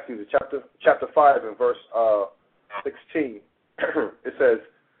in Matthew chapter 5 and verse 16. It says,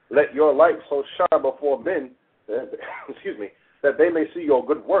 let your light so shine before men, that they may see your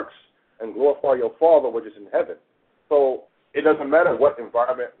good works and glorify your Father which is in heaven. So it doesn't matter what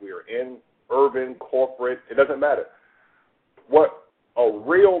environment we are in, urban, corporate, it doesn't matter. What a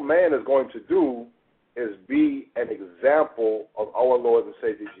real man is going to do is be an example of our Lord and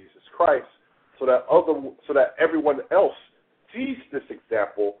Savior Jesus Christ, so that everyone else sees this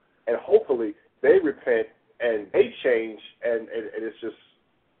example, and hopefully they repent and they change, and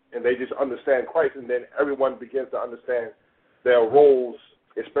they just understand Christ, and then everyone begins to understand their roles,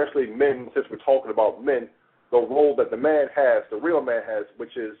 especially men, since we're talking about men, the role that the man has, the real man has,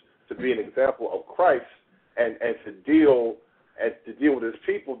 which is to be an example of Christ and to deal with his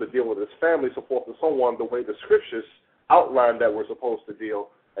people, to deal with his family, so forth and so on, the way the scriptures outline that we're supposed to deal.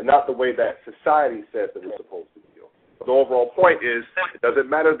 and not the way that society says that we're supposed to deal. But the overall point is, it doesn't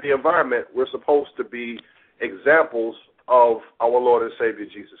matter the environment, we're supposed to be examples of our Lord and Savior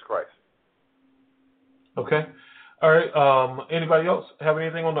Jesus Christ. Okay. All right. Anybody else have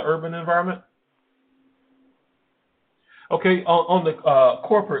anything on the urban environment? Okay. On the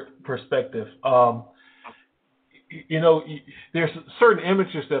corporate perspective, there's certain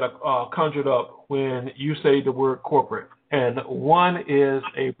images that are conjured up when you say the word corporate. And one is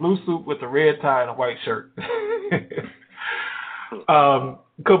a blue suit with a red tie and a white shirt.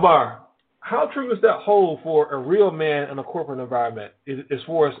 Kabar, how true is that hold for a real man in a corporate environment? As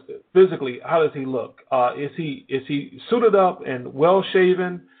far as physically, how does he look? Is he suited up and well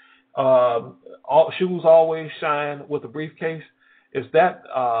shaven? Shoes always shine with a briefcase. Is that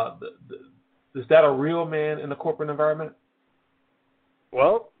a real man in the corporate environment?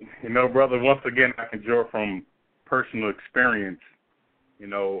 Well, brother, once again, I can draw from personal experience,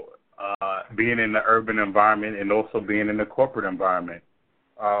 being in the urban environment and also being in the corporate environment.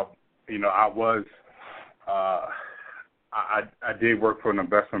 I did work for an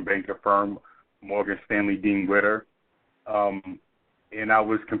investment banker firm, Morgan Stanley Dean Witter, and I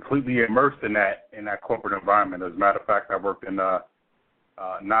was completely immersed in that corporate environment. As a matter of fact, I worked in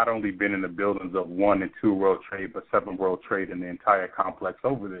not only been in the buildings of 1 and 2 World Trade, but 7 World Trade in the entire complex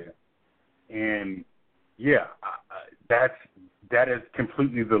over there. And yeah, that is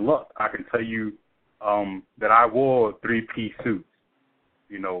completely the look. I can tell you that I wore 3-piece suits,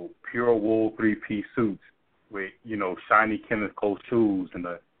 pure wool 3-piece suits with shiny chemical shoes and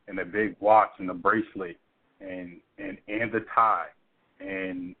a big watch and a bracelet and the tie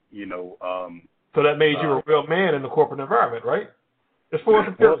and So that made you a real man in the corporate environment, right? As far as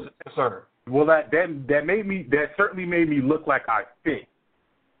appearance is concerned. Well, that certainly made me look like I fit,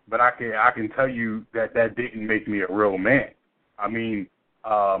 but I can tell you that didn't make me a real man. I mean,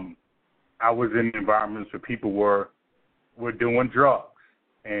 I was in environments where people were doing drugs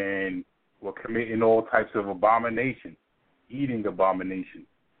and were committing all types of abominations, eating abominations.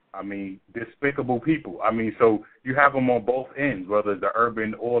 I mean, despicable people. I mean, so you have them on both ends, whether the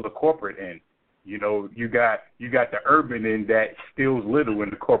urban or the corporate end. You got the urban end that steals little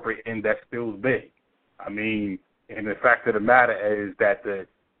and the corporate end that steals big. I mean, and the fact of the matter is that the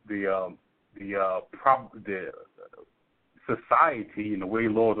society and the way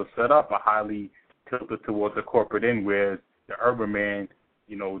laws are set up are highly tilted towards the corporate end, whereas the urban man,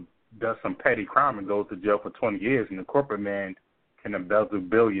 does some petty crime and goes to jail for 20 years, and the corporate man can embezzle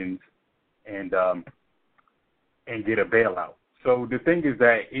billions and get a bailout. So the thing is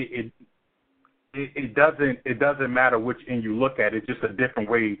that it doesn't matter which end you look at. It's just a different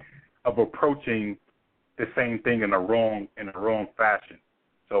way of approaching the same thing in a wrong fashion.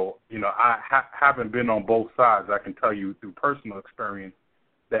 So I haven't been on both sides. I can tell you through personal experience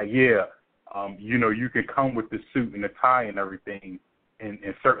that you can come with the suit and the tie and everything and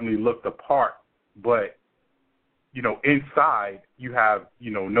certainly look the part, but inside you have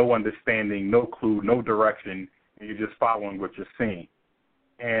no understanding, no clue, no direction, and you're just following what you're seeing.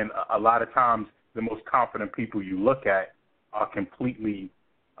 And a lot of times the most confident people you look at are completely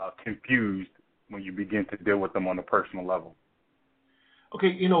confused when you begin to deal with them on a personal level. Okay,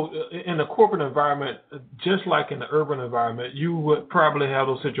 in the corporate environment, just like in the urban environment, you would probably have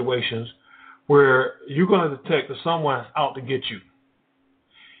those situations where you're going to detect that someone's out to get you.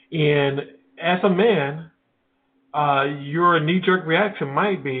 And as a man, your knee-jerk reaction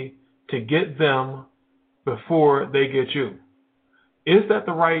might be to get them before they get you. Is that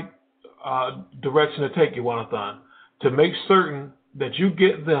the right direction to take, Jonathan, to make certain that you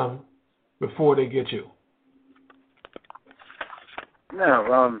get them before they get you?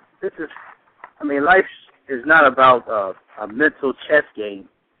 No, life is not about a mental chess game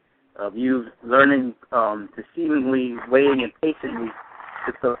of you learning to seemingly waiting and patiently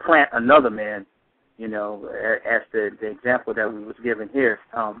to supplant another man, as the example that was given here,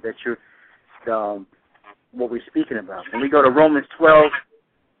 that you're what we're speaking about. When we go to Romans 12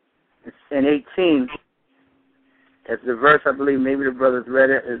 and 18, that's the verse, I believe maybe the brothers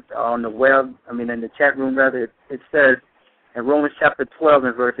read it on the web, in the chat room rather, it says, in Romans chapter 12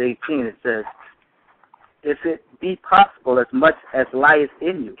 and verse 18, it says, if it be possible, as much as lieth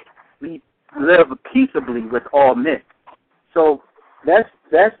in you, we live peaceably with all men. So that's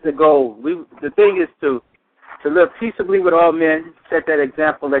the goal. The thing is to live peaceably with all men, set that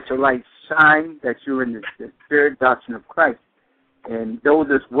example, let your light shine, that you're in the spirit doctrine of Christ. And though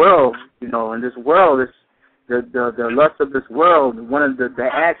this world, in this world, the lust of this world, one of the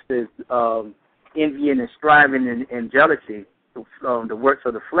acts is envying and striving and jealousy, the works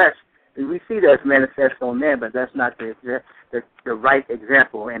of the flesh, we see that's manifest on men, but that's not the right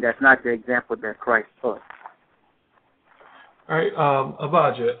example, and that's not the example that Christ taught. All right,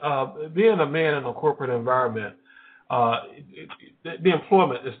 Abadja, being a man in a corporate environment, the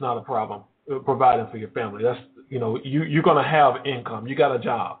employment is not a problem. Providing for your family, that's you're going to have income. You got a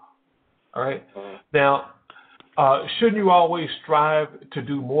job. All right. Now, shouldn't you always strive to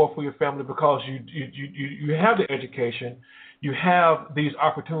do more for your family because you have the education, you have these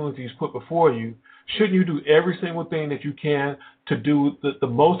opportunities put before you? Shouldn't you do every single thing that you can to do the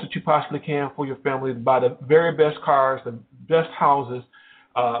most that you possibly can for your family, buy the very best cars, the best houses,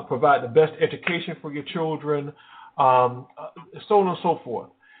 provide the best education for your children, so on and so forth?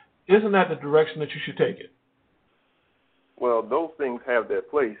 Isn't that the direction that you should take it? Well, those things have their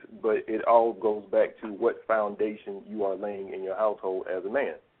place, but it all goes back to what foundation you are laying in your household as a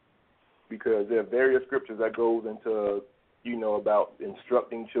man. Because there are various scriptures that goes into, about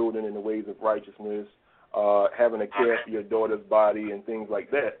instructing children in the ways of righteousness, having a care for your daughter's body and things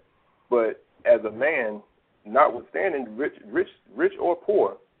like that. But as a man, notwithstanding rich or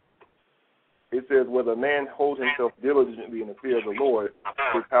poor, it says, whether a man holds himself diligently in the fear of the Lord,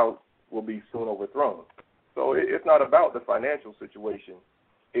 his house will be soon overthrown. So it's not about the financial situation.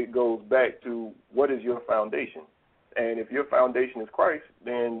 It goes back to what is your foundation. And if your foundation is Christ,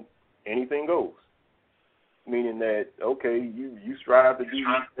 then anything goes. Meaning that, okay, you strive to do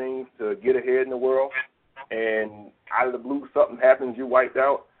these things to get ahead in the world, and out of the blue something happens, you're wiped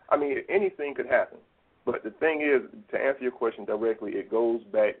out. I mean, anything could happen. But the thing is, to answer your question directly, it goes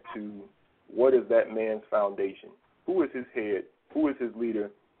back to what is that man's foundation? Who is his head? Who is his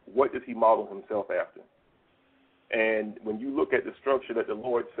leader? What does he model himself after? And when you look at the structure that the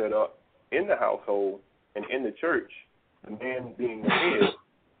Lord set up in the household and in the church, the man being the head,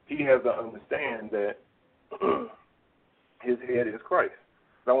 he has to understand that his head is Christ.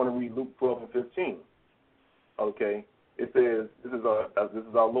 So I want to read Luke 12 and 15. Okay, it says, this is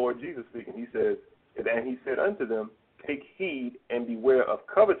our Lord Jesus speaking. He says, and he said unto them, take heed and beware of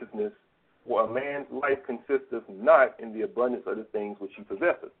covetousness, for a man's life consisteth not in the abundance of the things which he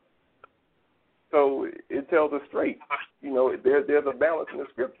possesseth. So it tells us straight, there's a balance in the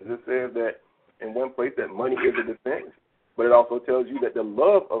scriptures. It says that in one place that money is a defense, but it also tells you that the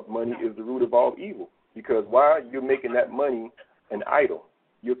love of money is the root of all evil. Because while you're making that money an idol,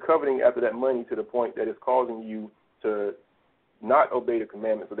 you're coveting after that money to the point that it's causing you to not obey the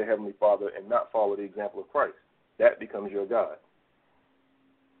commandments of the Heavenly Father and not follow the example of Christ. That becomes your God.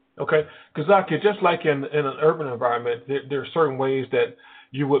 Okay, because just like in an urban environment, there are certain ways that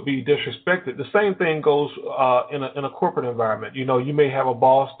you would be disrespected. The same thing goes in a corporate environment. You may have a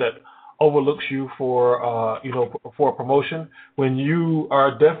boss that overlooks you for for a promotion when you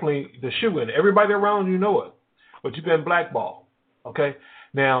are definitely the shoe-in. Everybody around you know it, but you've been blackballed. Okay,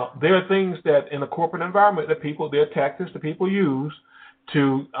 now there are things that in a corporate environment there are tactics that people use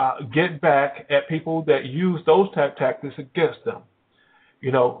to get back at people that use those tactics against them.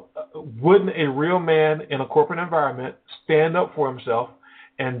 Wouldn't a real man in a corporate environment stand up for himself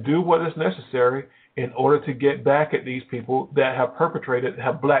and do what is necessary in order to get back at these people that have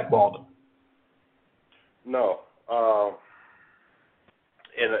have blackballed them? No.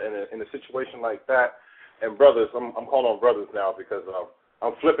 In a situation like that, and brothers, I'm calling on brothers now because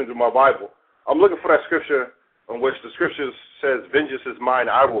I'm flipping through my Bible. I'm looking for that scripture in which the scripture says, vengeance is mine,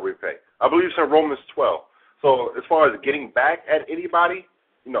 I will repay. I believe it's in Romans 12. So as far as getting back at anybody,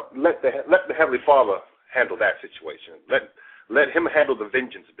 let the Heavenly Father handle that situation. Let him handle the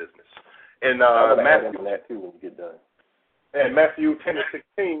vengeance business. And Matthew, that too when you get done. And Matthew 10 and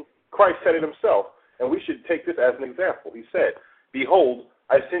 16, Christ said it himself, and we should take this as an example. He said, behold,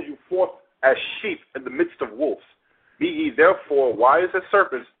 I send you forth as sheep in the midst of wolves. Be ye therefore wise as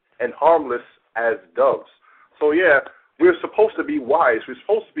serpents and harmless as doves. So we're supposed to be wise. We're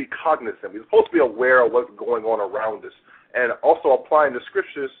supposed to be cognizant. We're supposed to be aware of what's going on around us. And also applying the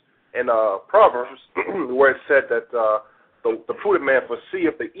scriptures in Proverbs where it said that the prudent man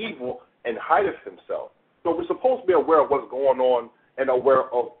foreseeth the evil and hideth himself. So we're supposed to be aware of what's going on and aware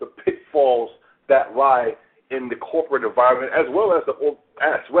of the pitfalls that lie in the corporate environment as well as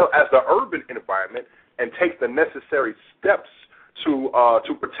the urban environment, and take the necessary steps to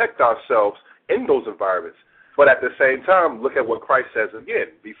protect ourselves in those environments. But at the same time, look at what Christ says again.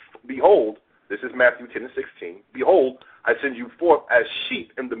 Behold, this is Matthew 10 and 16. Behold, I send you forth as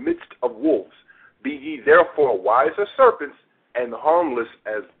sheep in the midst of wolves. Be ye therefore wise as serpents and harmless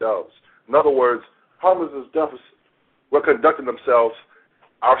as doves. In other words, harmless as doves, we're conducting ourselves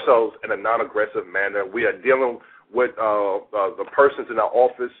in a non-aggressive manner. We are dealing with the persons in our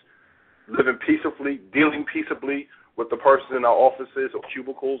office, living peaceably, dealing peaceably. with the person in our offices or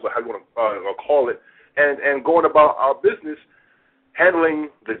cubicles or how you want to call it, and going about our business, handling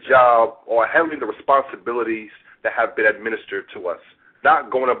the job or handling the responsibilities that have been administered to us. Not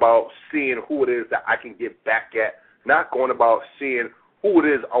going about seeing who it is that I can get back at. Not going about seeing who it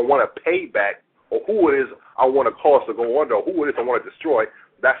is I want to pay back or who it is I want to cause to go under or who it is I want to destroy.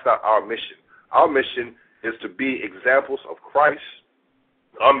 That's not our mission. Our mission is to be examples of Christ.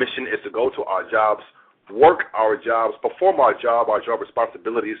 Our mission is to go to our jobs, work our jobs, perform our job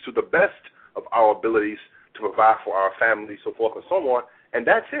responsibilities to the best of our abilities to provide for our families, so forth and so on. And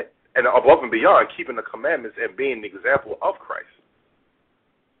that's it. And above and beyond, keeping the commandments and being an example of Christ.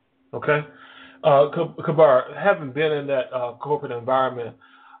 Okay. Kabar, having been in that corporate environment,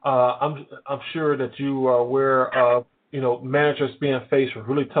 I'm sure that you are aware of, managers being faced with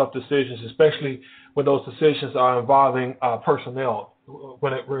really tough decisions, especially when those decisions are involving personnel.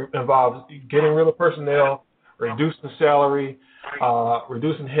 When it involves getting rid of personnel, reducing salary,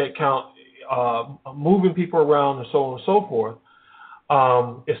 reducing headcount, moving people around, and so on and so forth.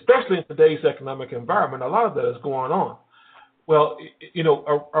 Especially in today's economic environment, a lot of that is going on. Well,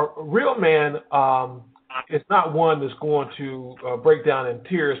 a real man is not one that's going to break down in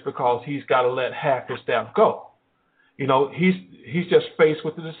tears because he's got to let half his staff go. He's just faced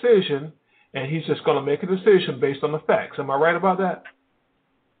with the decision, and he's just going to make a decision based on the facts. Am I right about that?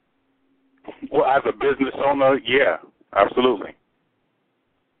 Well, as a business owner, yeah, absolutely.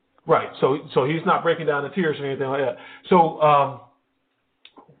 Right. So he's not breaking down in tears or anything like that. So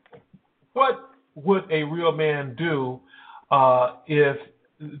what would a real man do if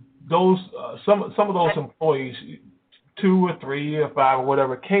those some of those employees, 2 or 3 or 5 or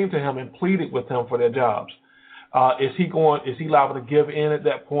whatever, came to him and pleaded with him for their jobs? Is he liable to give in at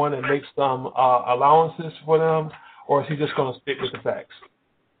that point and make some allowances for them, or is he just going to stick with the facts?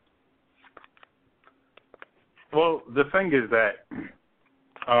 Well, the thing is that,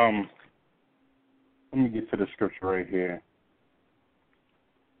 let me get to the scripture right here,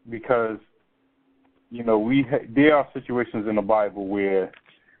 because there are situations in the Bible where,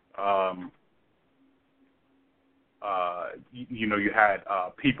 you had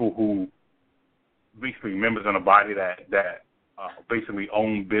people who basically members in the body that basically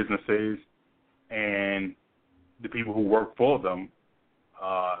own businesses, and the people who work for them,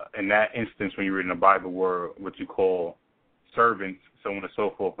 in that instance, when you read in the Bible, were what you call servants, so on and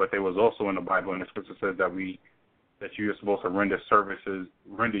so forth. But there was also in the Bible, and the scripture says that you're supposed to render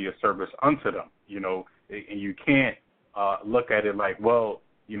your service unto them. And you can't look at it like, well,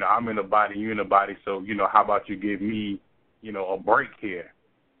 I'm in the body, you're in the body, so how about you give me, a break here?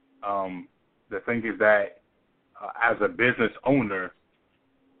 The thing is that as a business owner,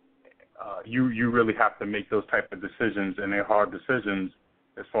 you really have to make those type of decisions, and they're hard decisions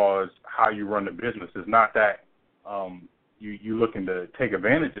as far as how you run the business. It's not that you looking to take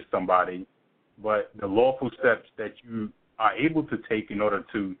advantage of somebody, but the lawful steps that you are able to take in order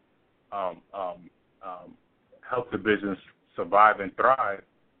to help the business survive and thrive,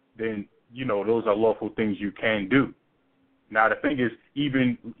 then those are lawful things you can do. Now the thing is,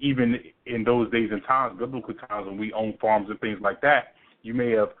 even in those days and times, biblical times, when we own farms and things like that, you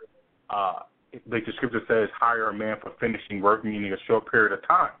may have, like the scripture says, hire a man for finishing work, meaning a short period of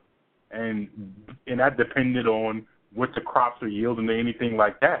time, and that depended on what the crops were yielding or anything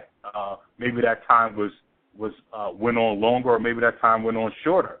like that. Maybe that time went on longer, or maybe that time went on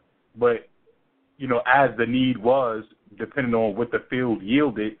shorter. But as the need was, depending on what the field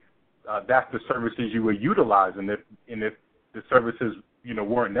yielded, that's the services you were utilizing. If the services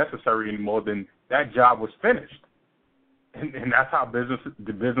weren't necessary anymore, then that job was finished, and that's how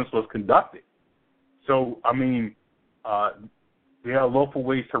the business was conducted. So I mean, there are lawful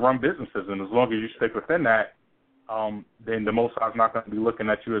ways to run businesses, and as long as you stick within that, then the Most High is not going to be looking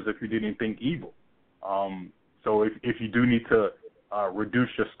at you as if you did anything evil. So if you do need to reduce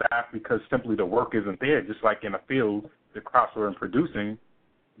your staff because simply the work isn't there, just like in a field, the crops weren't producing,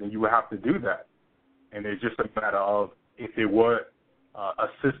 then you would have to do that. And it's just a matter of if there were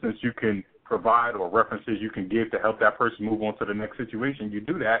assistance you can provide or references you can give to help that person move on to the next situation, you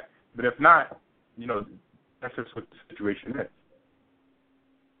do that. But if not, that's just what the situation is.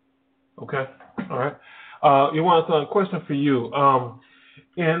 Okay. All right. Yohan, a question for you.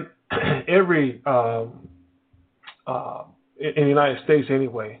 In every in the United States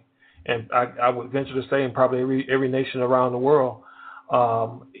anyway, and I would venture to say in probably every nation around the world,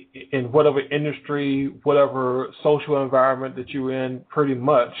 in whatever industry, whatever social environment that you're in, pretty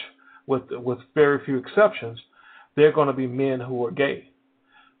much, with very few exceptions, there are going to be men who are gay.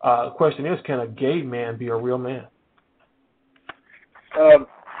 The question is, can a gay man be a real man?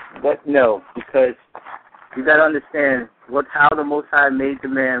 No, because You got to understand how the Most High made the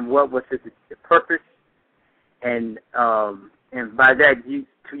man, what was his purpose, and by that you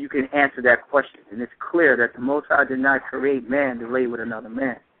can answer that question. And it's clear that the Most High did not create man to lay with another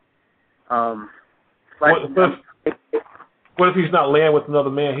man. What if he's not laying with another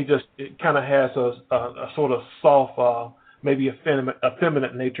man? He just kind of has a sort of soft, maybe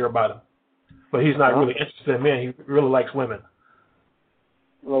effeminate nature about him. But he's not really interested in men. He really likes women.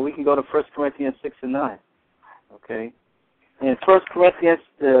 Well, we can go to 1 Corinthians 6 and 9. Okay? In 1 Corinthians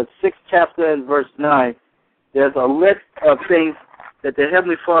 6th chapter and verse 9, there's a list of things that the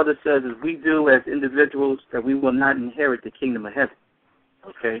Heavenly Father says is we do as individuals that we will not inherit the kingdom of heaven.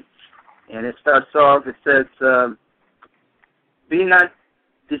 Okay? And it starts off, it says, be not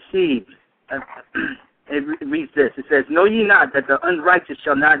deceived. It reads this. It says, know ye not that the unrighteous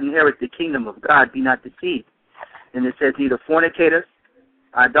shall not inherit the kingdom of God, be not deceived. And it says neither fornicators,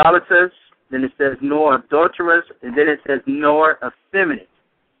 idolaters, then it says nor adulterers, and then it says nor effeminate.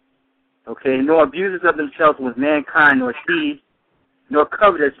 Okay, nor abusers of themselves with mankind, nor thieves, nor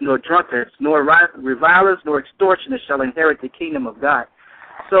covetous, nor drunkards, nor revilers, nor extortioners shall inherit the kingdom of God.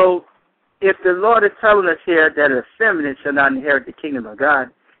 So, if the Lord is telling us here that effeminate shall not inherit the kingdom of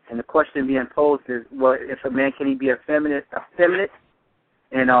God, and the question being posed is, well, if a man, can he be effeminate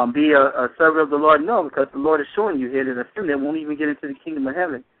and be a servant of the Lord? No, because the Lord is showing you here that effeminate won't even get into the kingdom of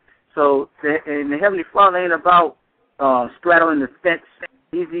heaven. So, the Heavenly Father ain't about straddling the fence.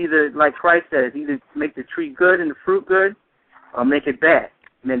 He's either, like Christ says, either make the tree good and the fruit good, or make it bad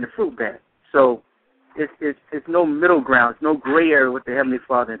and then the fruit bad. So, it's no middle ground. It's no gray area with the Heavenly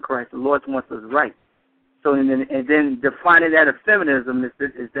Father and Christ. The Lord wants us right. So and then defining that as feminism is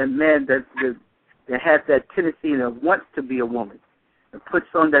that man that has that tendency and wants to be a woman and puts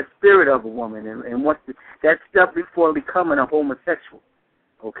on that spirit of a woman and wants to, that step before becoming a homosexual.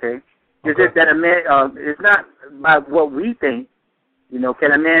 Okay? Is it that a man? It's not by what we think. You know,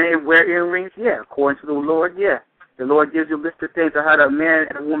 can a man wear earrings? Yeah, according to the Lord. Yeah, the Lord gives you a list of things of how a man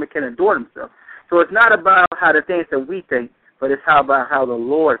and a woman can adorn themselves. So it's not about how the things that we think, but it's about how the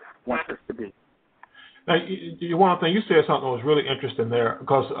Lord wants us to be. Now, one thing, you said something that was really interesting there,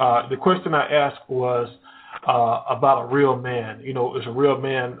 because the question I asked was about a real man. You know, is a real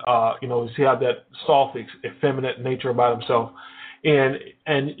man, does he have that soft, effeminate nature about himself? And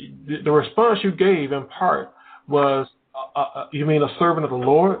the response you gave in part was, you mean a servant of the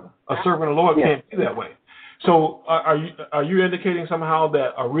Lord? A servant of the Lord can't be that way. So are you indicating somehow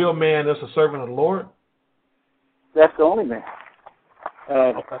that a real man is a servant of the Lord? That's the only man.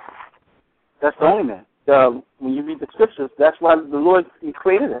 That's the only man. When you read the scriptures, that's why the Lord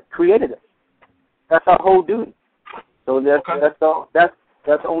created it. That's our whole duty. So that's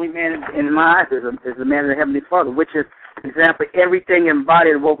the only man in my eyes is the man of the Heavenly Father, which is, for example, everything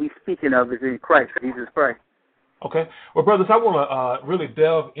embodied of what we're speaking of is in Christ, Jesus Christ. Okay. Well, brothers, I want to really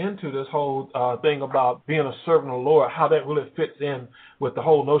delve into this whole thing about being a servant of the Lord, how that really fits in with the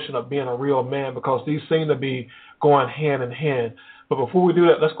whole notion of being a real man, because these seem to be going hand in hand. But before we do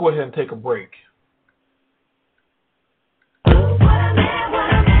that, let's go ahead and take a break.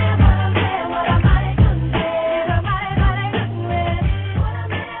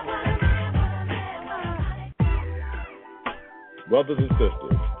 Brothers and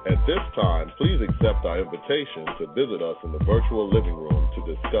sisters, at this time, please accept our invitation to visit us in the virtual living room to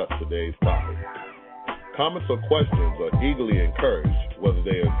discuss today's topic. Comments or questions are eagerly encouraged, whether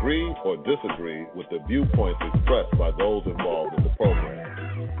they agree or disagree with the viewpoints expressed by those involved in the program.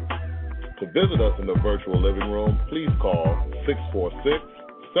 To visit us in the virtual living room, please call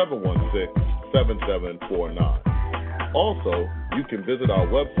 646-716-7749. Also, you can visit our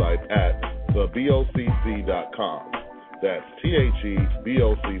website at thebocc.com. That's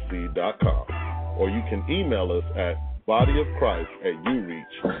thebocc.com. Or you can email us at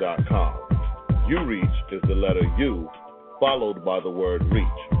bodyofchrist@ureach.com. Ureach is the letter U followed by the word reach.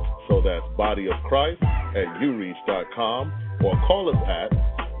 So that's bodyofchrist@ureach.com, or call us at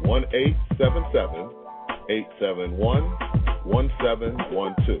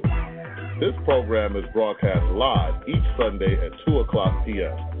 1-877-871-1712. This program is broadcast live each Sunday at 2 o'clock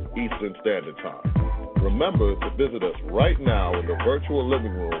p.m. Eastern Standard Time. Remember to visit us right now in the virtual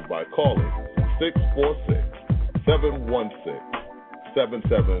living room by calling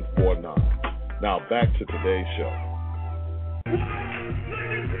 646-716-7749. Now back to today's show.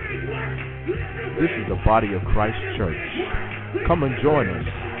 This is the Body of Christ Church. Come and join us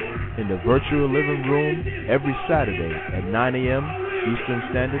in the virtual living room every Saturday at 9 a.m. Eastern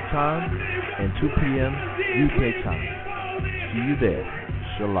Standard Time and 2 p.m. UK time. See you there.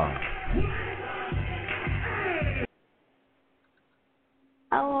 Shalom.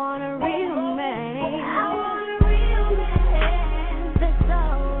 I want a real man.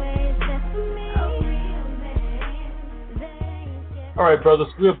 All right, brothers,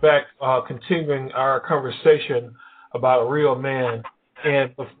 we're back continuing our conversation about a real man.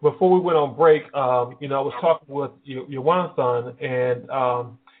 And before we went on break, I was talking with Jonathan, and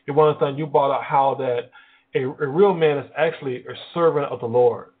Jonathan, you brought out how that a real man is actually a servant of the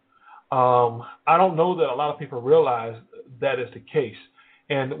Lord. I don't know that a lot of people realize that is the case.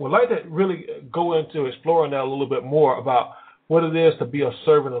 And would like to really go into exploring that a little bit more about what it is to be a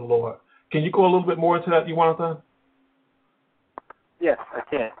servant of the Lord. Can you go a little bit more into that, Jonathan? Yes, I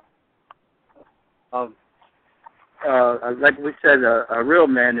can. Like we said, a real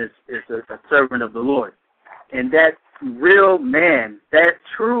man is a servant of the Lord. And that real man, that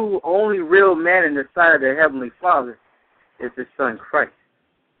true, only real man in the sight of the Heavenly Father is His Son, Christ.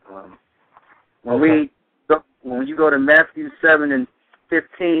 When you go to Matthew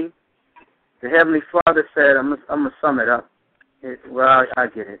 7:15, the Heavenly Father said, I'm going to sum it up. I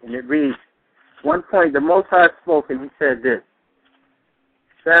get it. And it reads, one point, the Most High spoke, and He said this.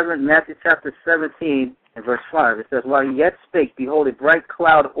 Matthew chapter 17 and verse 5. It says, while He yet spake, behold, a bright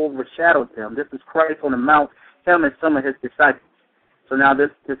cloud overshadowed them. This is Christ on the mount, Him and some of His disciples. So now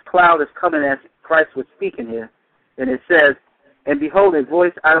this cloud is coming as Christ was speaking here. And it says, and behold, a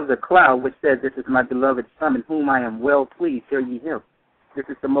voice out of the cloud which said, this is my beloved Son, in whom I am well pleased. Hear ye Him. This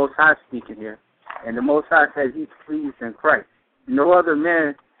is the Most High speaking here. And the Most High says He's pleased in Christ. No other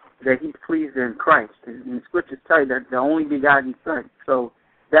man that He's pleased in Christ. And the Scriptures tell you that the only begotten Son. So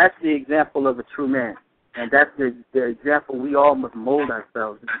that's the example of a true man. And that's the example we all must mold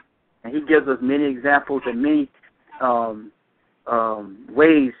ourselves in. And He gives us many examples and many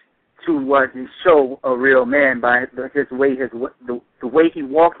ways to show a real man by his way, the way he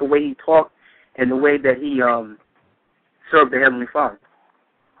walked, the way he talked, and the way that he served the Heavenly Father.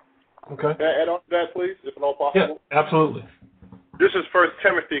 Okay. Can I add on to that, please, if at all possible? Yeah, absolutely. This is 1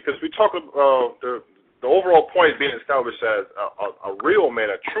 Timothy, because we talk about the overall point is being established as a real man,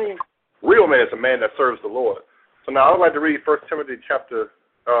 a true real man is a man that serves the Lord. So now I would like to read 1 Timothy chapter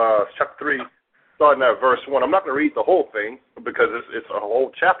 3, starting at verse 1. I'm not going to read the whole thing because it's a whole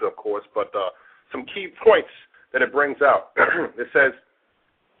chapter, of course, but some key points that it brings out. It says,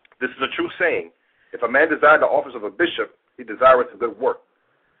 this is a true saying. If a man desire the office of a bishop, he desireth a good work.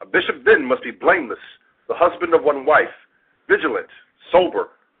 A bishop then must be blameless, the husband of one wife, vigilant, sober,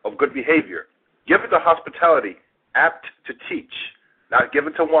 of good behavior, given to hospitality, apt to teach, not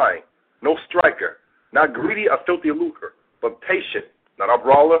given to wine, no striker, not greedy of filthy lucre, but patient, not a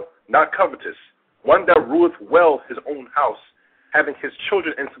brawler, not covetous, one that ruleth well his own house, having his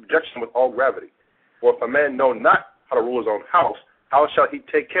children in subjection with all gravity. For if a man know not how to rule his own house, how shall he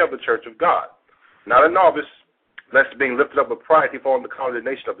take care of the church of God? Not a novice, lest being lifted up with pride he fall in the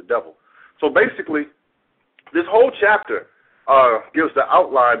condemnation of the devil. So basically, this whole chapter gives the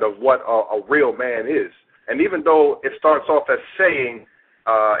outline of what a real man is. And even though it starts off as saying,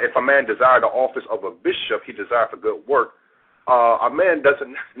 if a man desire the office of a bishop, he desire for good work, a man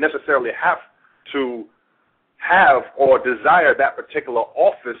doesn't necessarily have to have or desire that particular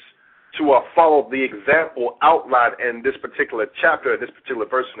office to follow the example outlined in this particular chapter, this particular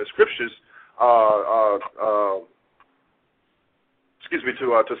verse in the scriptures,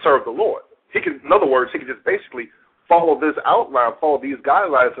 to serve the Lord. In other words, he can just basically follow this outline, follow these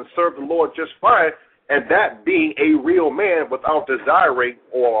guidelines, and serve the Lord just fine, and that being a real man without desiring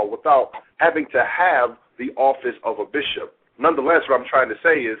or without having to have the office of a bishop. Nonetheless, what I'm trying to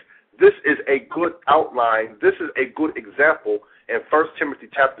say is this is a good outline, this is a good example in 1 Timothy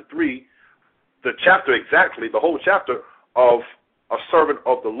chapter 3, the whole chapter of a servant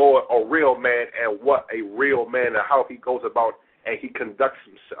of the Lord, a real man, and what a real man and how he goes about and he conducts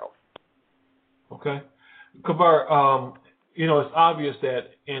himself. Okay. Kavar, it's obvious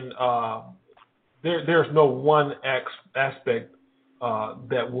that in there's no one aspect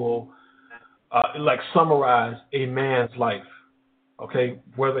that will summarize a man's life. Okay,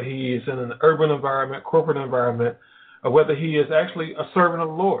 whether he is in an urban environment, corporate environment, or whether he is actually a servant of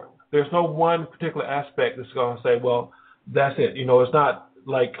the Lord. There's no one particular aspect that's going to say, well, that's it. It's not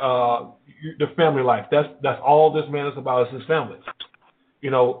like the family life. That's all this man is about is his family.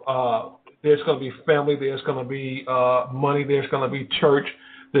 There's going to be family. There's going to be money. There's going to be church.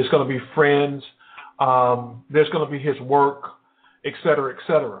 There's going to be friends. There's going to be his work, et cetera, et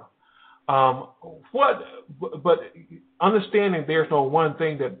cetera. But understanding there's no one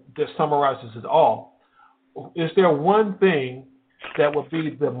thing that summarizes it all. Is there one thing that would be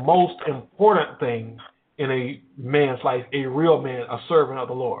the most important thing in a man's life, a real man, a servant of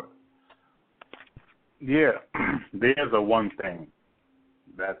the Lord? Yeah, there's a one thing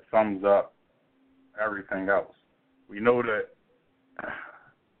that sums up everything else. We know that,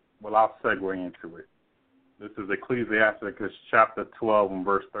 well, I'll segue into it. This is Ecclesiasticus chapter 12 and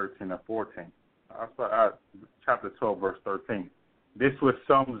verse 13 and 14. Chapter 12, verse 13. This what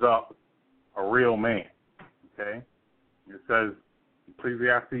sums up a real man. Okay? It says,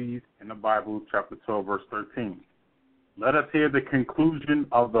 Ecclesiastes in the Bible, chapter 12, verse 13. Let us hear the conclusion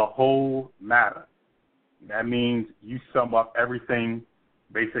of the whole matter. That means you sum up everything,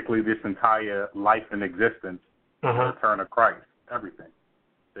 basically this entire life and existence, the return of Christ, everything.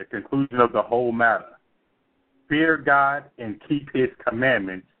 The conclusion of the whole matter. Fear God and keep his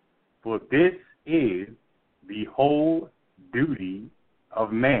commandments, for this is the whole duty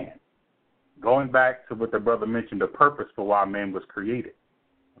of man. Going back to what the brother mentioned, the purpose for why man was created.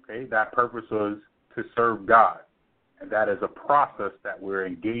 Okay, that purpose was to serve God. And that is a process that we're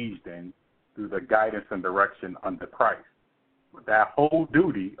engaged in through the guidance and direction under Christ. But that whole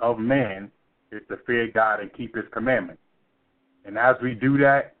duty of man is to fear God and keep his commandments. And as we do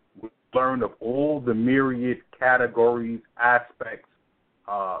that, we learn of all the myriad categories, aspects,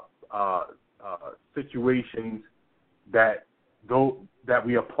 situations that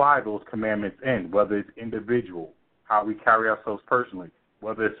we apply those commandments in, whether it's individual, how we carry ourselves personally,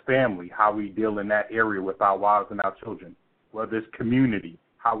 whether it's family, how we deal in that area with our wives and our children, whether it's community,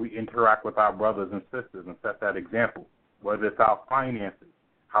 how we interact with our brothers and sisters and set that example, whether it's our finances,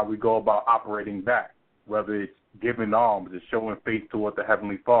 how we go about operating back, whether it's giving alms, it's showing faith toward the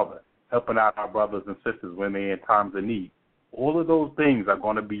Heavenly Father, helping out our brothers and sisters when they're in times of need. All of those things are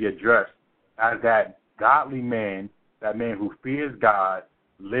going to be addressed as that godly man, that man who fears God,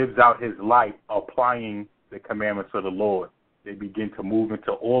 lives out his life applying the commandments of the Lord. They begin to move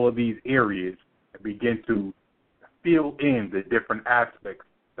into all of these areas and begin to fill in the different aspects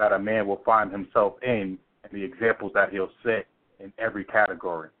that a man will find himself in and the examples that he'll set in every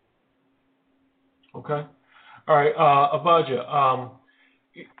category. Okay. All right, Abadja,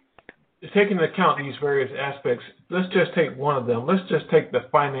 taking into account these various aspects, let's just take one of them. Let's just take the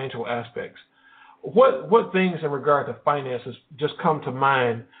financial aspects. What things in regard to finances just come to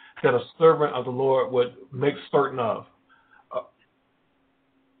mind that a servant of the Lord would make certain of?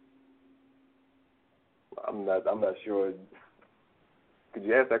 I'm not sure. Could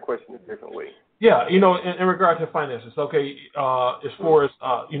you ask that question a different way? Yeah, in regard to finances, okay, as far as,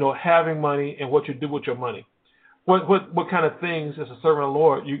 having money and what you do with your money. What kind of things as a servant of the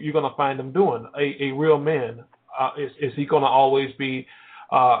Lord you're going to find him doing? A real man, is he going to always be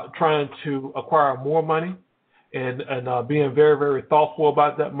trying to acquire more money and being very, very thoughtful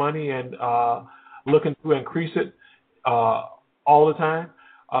about that money and looking to increase it all the time?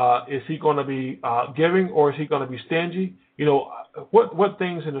 Is he going to be giving, or is he going to be stingy? What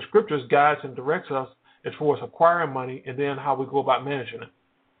things in the scriptures guides and directs us as far as acquiring money and then how we go about managing it?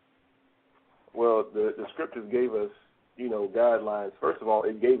 Well, the scriptures gave us, guidelines. First of all,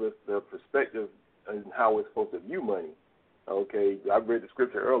 it gave us the perspective and how we're supposed to view money. Okay, I read the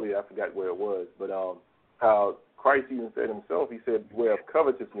scripture earlier. I forgot where it was, but how Christ even said himself, he said, beware of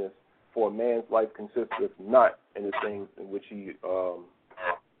covetousness, for a man's life consisteth not in the things in which he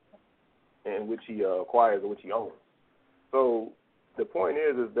acquires or which he owns. So the point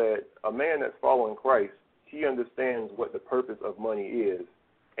is that a man that's following Christ, he understands what the purpose of money is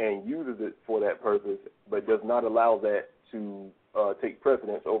and uses it for that purpose, but does not allow that to take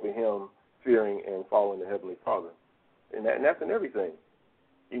precedence over him fearing and following the Heavenly Father. And that's in everything.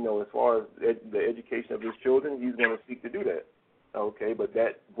 As far as the education of his children, he's going to seek to do that. Okay, but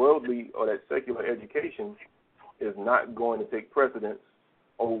that worldly or that secular education is not going to take precedence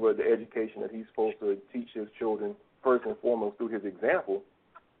over the education that he's supposed to teach his children, first and foremost through his example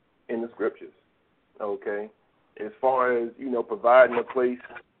in the scriptures. Okay, as far as providing a place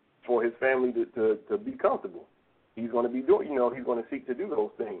for his family to be comfortable, he's going to be doing. He's going to seek to do those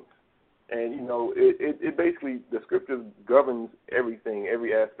things, and it basically, the scriptures governs everything,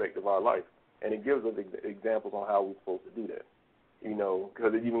 every aspect of our life, and it gives us examples on how we're supposed to do that.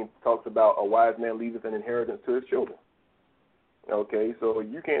 Because it even talks about a wise man leaveth an inheritance to his children. Okay, so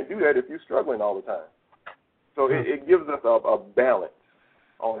you can't do that if you're struggling all the time. So it gives us a balance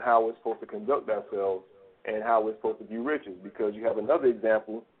on how we're supposed to conduct ourselves and how we're supposed to view riches. Because you have another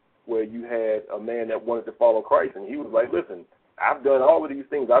example where you had a man that wanted to follow Christ, and he was like, listen, I've done all of these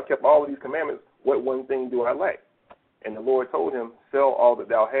things. I've kept all of these commandments. What one thing do I lack? And the Lord told him, sell all that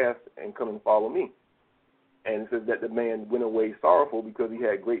thou hast and come and follow me. And it says that the man went away sorrowful because he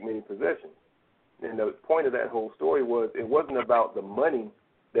had great many possessions. And the point of that whole story was it wasn't about the money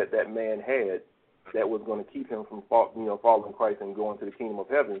that man had that was going to keep him from following Christ and going to the kingdom of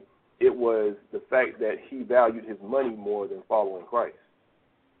heaven. It was the fact that he valued his money more than following Christ.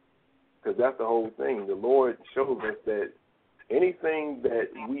 Because that's the whole thing. The Lord shows us that anything that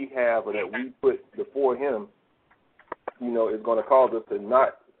we have or that we put before Him, is going to cause us to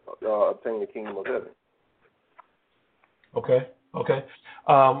not obtain the kingdom of heaven. Okay.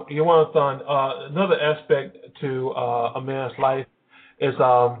 Son, another aspect to a man's life is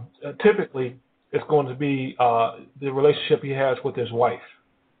typically it's going to be the relationship he has with his wife.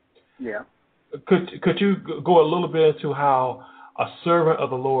 Yeah. Could you go a little bit into how a servant of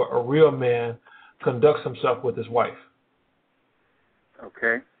the Lord, a real man, conducts himself with his wife?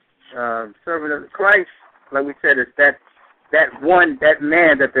 Okay. Servant of Christ, like we said, is that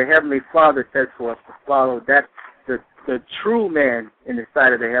man that the Heavenly Father says for us to follow. That's the true man in the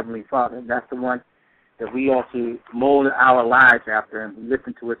sight of the Heavenly Father. That's the one that we ought to mold our lives after and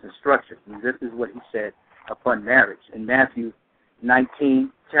listen to his instructions. And this is what he said upon marriage. In Matthew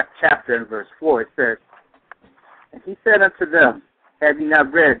 19, chapter and verse 4, it says, "And he said unto them, Have you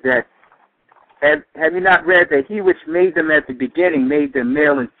not read that he which made them at the beginning made them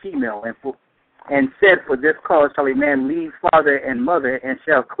male and female, and said, For this cause shall a man leave father and mother, and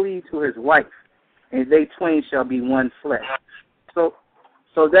shall cleave to his wife, and they twain shall be one flesh."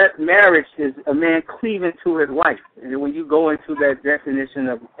 So that marriage is a man cleaving to his wife. And when you go into that definition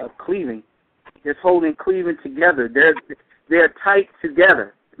of cleaving, it's cleaving together. They're tight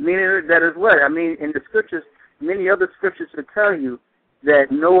together, meaning that as well. I mean, in the scriptures, many other scriptures will tell you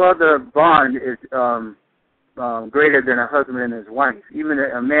that no other bond is greater than a husband and his wife. Even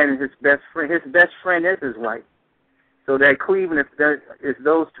a man and his best friend is his wife. So that cleaving is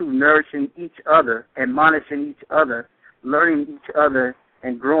those two nourishing each other, admonishing each other, learning each other,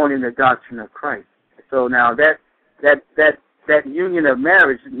 and growing in the doctrine of Christ. So now that union of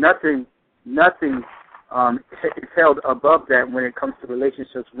marriage, nothing is held above that when it comes to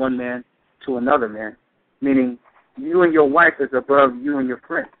relationships, one man to another man, meaning you and your wife is above you and your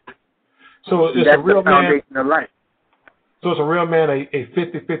friend. So is that's a real the foundation man, of life. So is a real man a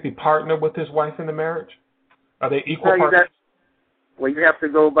 50-50 partner with his wife in the marriage? Are they equal partners? Well, you have to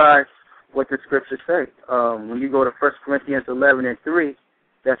go by what the scriptures say. When you go to 1 Corinthians 11 and 3,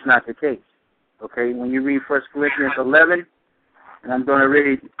 that's not the case. Okay, when you read 1 Corinthians 11, and I'm going to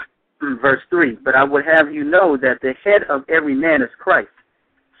read verse 3, "But I would have you know that the head of every man is Christ."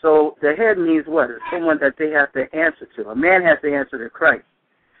 So the head means what? It's someone that they have to answer to. A man has to answer to Christ.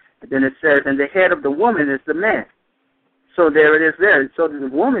 And then it says, "And the head of the woman is the man." So there it is there. So the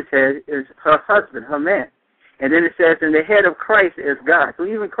woman's head is her husband, her man. And then it says, "And the head of Christ is God." So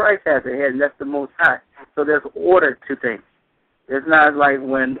even Christ has a head, and that's the Most High. So there's order to things. It's not like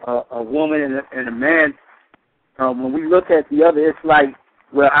when a woman and a man, when we look at the other, it's like,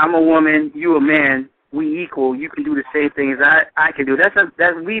 well, I'm a woman, you a man, we equal, you can do the same things I can do.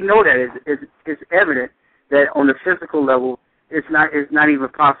 We know that. It's evident that on the physical level, it's not even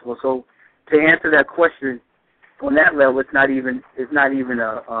possible. So to answer that question on that level, it's not even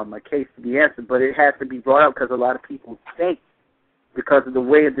a case to be answered, but it has to be brought up because a lot of people think, because of the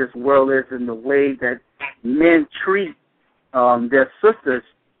way this world is and the way that men treat their sisters,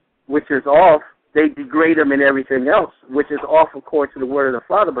 which is off, they degrade them in everything else, which is off according to the word of the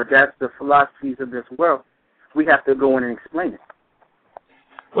Father, but that's the philosophies of this world. We have to go in and explain it.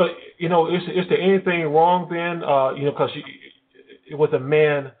 Well, is there anything wrong then, because with a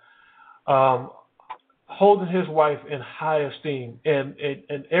man holding his wife in high esteem and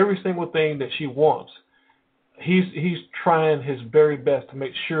every single thing that she wants, he's trying his very best to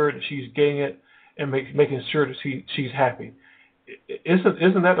make sure that she's getting it and making sure that she's happy.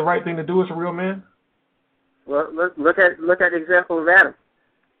 Isn't that the right thing to do as a real man? Well, look at the example of Adam.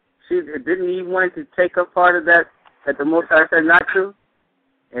 Didn't he want to take up part of that the Most High said not to?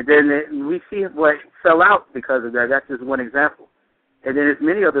 And then we see what fell out because of that. That's just one example. And then there's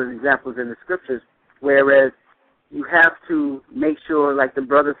many other examples in the scriptures, whereas you have to make sure, like the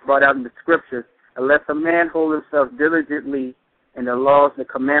brothers brought out in the scriptures, unless a man hold himself diligently in the laws and the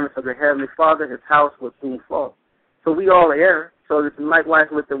commandments of the Heavenly Father, his house will soon fall. So we all err. So likewise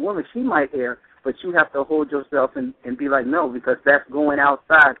with the woman, she might err, but you have to hold yourself and be like, no, because that's going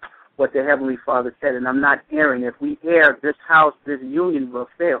outside what the Heavenly Father said, and I'm not erring. If we err, this house, this union will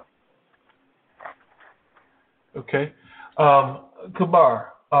fail. Okay.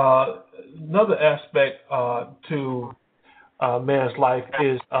 Kabar, another aspect to man's life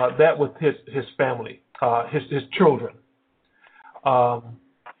is that with his family, his children.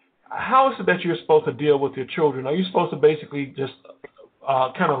 How is it that you're supposed to deal with your children? Are you supposed to basically just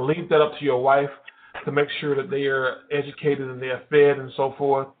kind of leave that up to your wife to make sure that they are educated and they are fed and so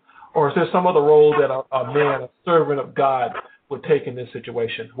forth? Or is there some other role that a man, a servant of God, would take in this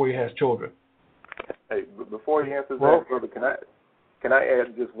situation where he has children? Hey, before he answers that, brother, can I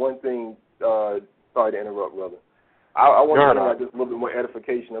add just one thing? Sorry to interrupt, brother. I want to bring out just a little bit more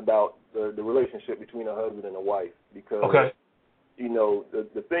edification about the relationship between a husband and a wife, because you know,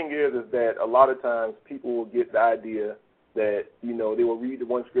 the thing is that a lot of times people will get the idea that, you know, they will read the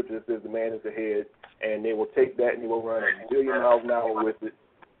one scripture that says the man is the head, and they will take that and they will run a million miles an hour with it,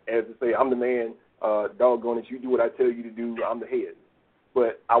 as to say, I'm the man, doggone it, you do what I tell you to do, I'm the head.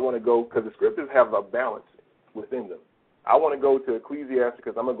 But I want to go, because the scriptures have a balance within them. I want to go to Ecclesiastes,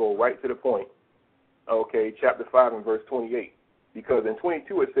 because I'm going to go right to the point. Okay, chapter 5 and verse 28. Because in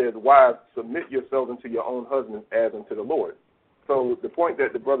 22 it says, wives, submit yourselves unto your own husbands as unto the Lord. So the point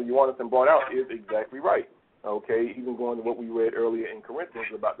that the brother Jonathan brought out is exactly right. Okay, even going to what we read earlier in Corinthians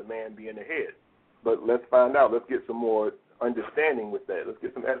about the man being the head. But let's find out. Let's get some more understanding with that. Let's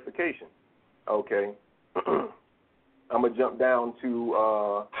get some edification. Okay. I'm going to jump down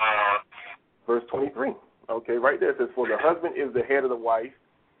to verse 23. Okay, right there it says, for the husband is the head of the wife,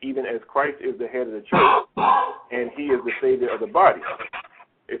 even as Christ is the head of the church, and he is the Savior of the body.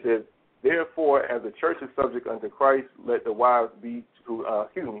 It says, therefore, as the church is subject unto Christ, let the wives be to,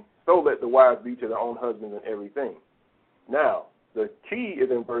 so let the wives be to their own husbands in everything. Now, the key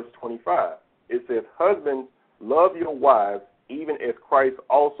is in verse 25. It says, husbands, love your wives, even as Christ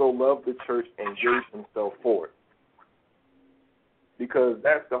also loved the church and gave himself for it. Because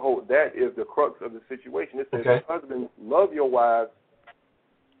that is the crux of the situation. It says, husbands, love your wives,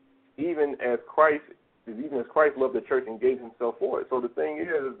 even as Christ loved the church and gave himself for it. So the thing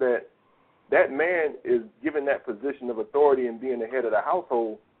is that man is given that position of authority and being the head of the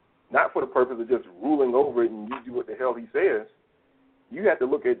household, not for the purpose of just ruling over it and you do what the hell he says. You have to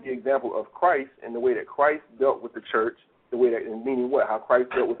look at the example of Christ and the way that Christ dealt with the church, the way that, and meaning what? How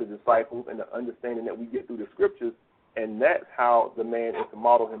Christ dealt with the disciples and the understanding that we get through the scriptures, and that's how the man is to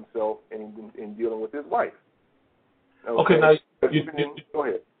model himself in dealing with his wife. Okay, now go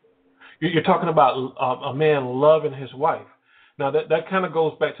ahead. You're talking about a man loving his wife. Now, that kind of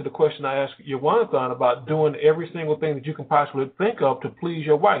goes back to the question I asked Jonathan about doing every single thing that you can possibly think of to please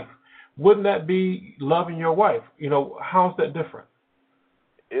your wife. Wouldn't that be loving your wife? You know, how's that different?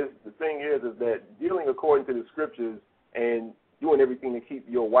 The thing is that dealing according to the scriptures and doing everything to keep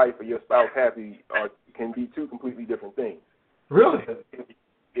your wife or your spouse happy can be two completely different things. Really?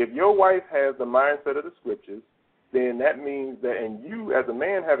 If your wife has the mindset of the scriptures, then that means that, and you as a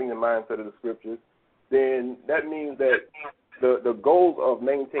man having the mindset of the scriptures, then that means that the goals of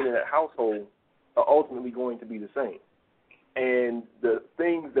maintaining that household are ultimately going to be the same. And the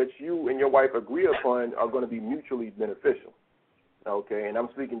things that you and your wife agree upon are going to be mutually beneficial. Okay, and I'm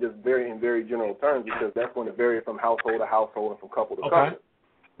speaking just in very general terms, because that's going to vary from household to household and from couple to couple.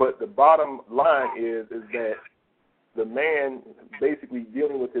 But the bottom line is that the man basically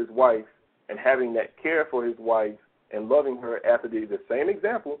dealing with his wife and having that care for his wife and loving her after the same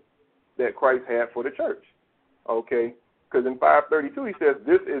example that Christ had for the church. Okay, because in 5:32 he says,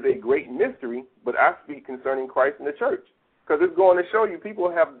 this is a great mystery, but I speak concerning Christ and the church. Because it's going to show you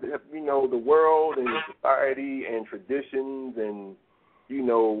people have, you know, the world and society and traditions and, you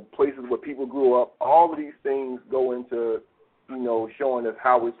know, places where people grew up. All of these things go into, you know, showing us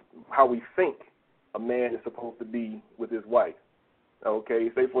how we think a man is supposed to be with his wife. Okay,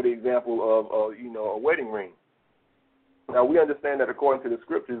 say for the example of, you know, a wedding ring. Now, we understand that according to the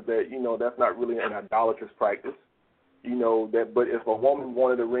scriptures that, you know, that's not really an idolatrous practice. You know, that, but if a woman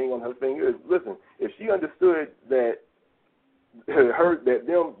wanted a ring on her finger, listen, if she understood that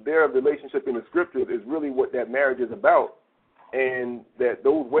their relationship in the scriptures is really what that marriage is about, and that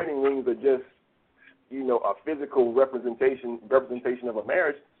those wedding rings are just, you know, a physical representation of a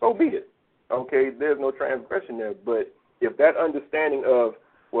marriage, so be it. Okay, there's no transgression there. But if that understanding of,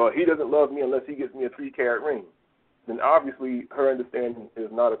 well, he doesn't love me unless he gets me a 3-carat ring, then obviously her understanding is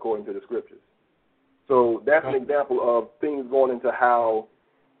not according to the scriptures. So that's an example of things going into how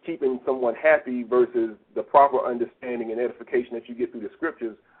keeping someone happy versus the proper understanding and edification that you get through the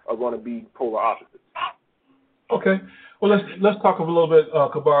scriptures are going to be polar opposites. Okay. Well, let's talk a little bit,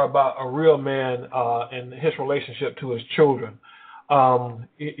 Kabar, about a real man and his relationship to his children.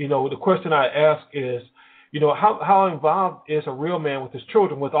 You know, the question I ask is, you know, how involved is a real man with his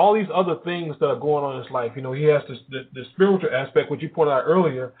children with all these other things that are going on in his life? You know, he has the spiritual aspect, which you pointed out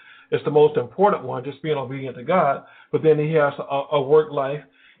earlier, is the most important one, just being obedient to God. But then he has a work life.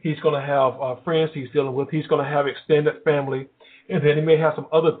 He's going to have friends he's dealing with. He's going to have extended family. And then he may have some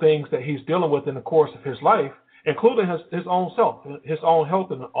other things that he's dealing with in the course of his life, including his own self, his own health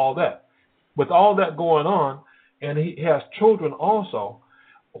and all that. With all that going on, and he has children also,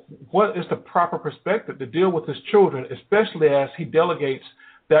 what is the proper perspective to deal with his children, especially as he delegates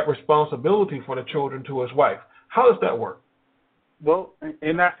that responsibility for the children to his wife? How does that work? Well,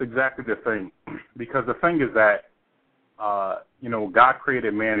 and that's exactly the thing, because the thing is that God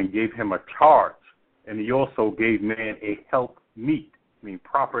created man and gave him a charge, and he also gave man a help meet,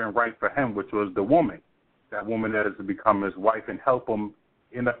 proper and right for him, which was the woman. That woman that is to become his wife and help him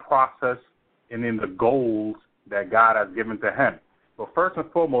in the process and in the goals that God has given to him. But first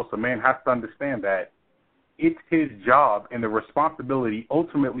and foremost, a man has to understand that it's his job and the responsibility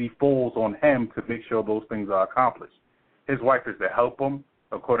ultimately falls on him to make sure those things are accomplished. His wife is to help him,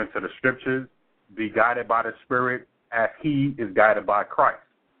 according to the scriptures, be guided by the Spirit as he is guided by Christ.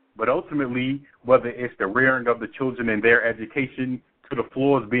 But ultimately, whether it's the rearing of the children and their education to the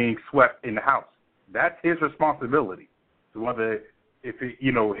floors being swept in the house, that's his responsibility. So whether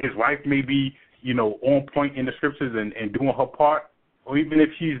his wife may be, on point in the scriptures and doing her part, or even if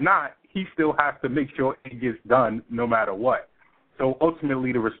she's not, he still has to make sure it gets done no matter what. So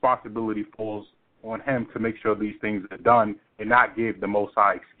ultimately, the responsibility falls on him to make sure these things are done and not give the Most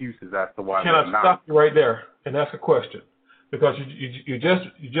High excuses as to why they're not. Can I stop you right there and ask a question? Because you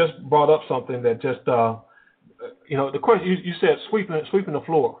just brought up something that just the question you said sweeping the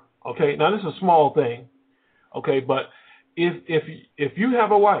floor. Okay, now this is a small thing. Okay, but if you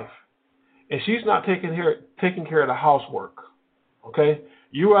have a wife and she's not taking care of the housework, okay,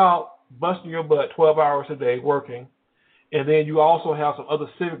 you're out busting your butt 12 hours a day working, and then you also have some other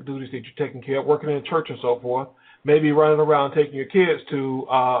civic duties that you're taking care of, working in church and so forth, maybe running around taking your kids to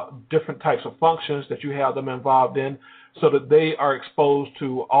different types of functions that you have them involved in so that they are exposed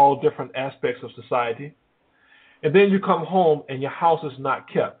to all different aspects of society. And then you come home and your house is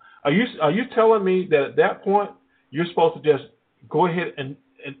not kept. Are you telling me that at that point you're supposed to just go ahead and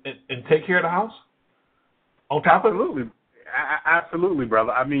take care of the house? On top of it? Absolutely,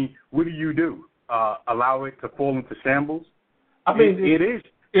 brother. What do? Allow it to fall into shambles? It is.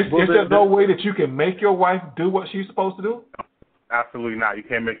 Is there no way that you can make your wife do what she's supposed to do? Absolutely not. You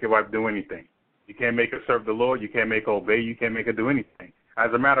can't make your wife do anything. You can't make her serve the Lord. You can't make her obey. You can't make her do anything.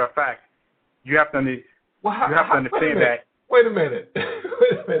 As a matter of fact, you have to understand that. Wait a minute.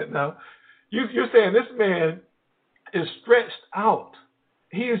 Wait a minute now. You're saying this man is stretched out.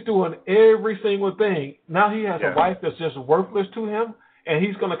 He is doing every single thing. Now he has a wife that's just worthless to him, and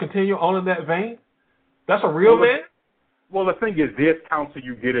he's going to continue on in that vein? That's a real man? Well, the thing is, there's counsel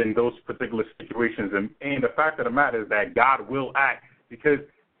you get in those particular situations, and the fact of the matter is that God will act because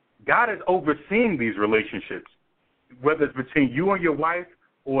God is overseeing these relationships, whether it's between you and your wife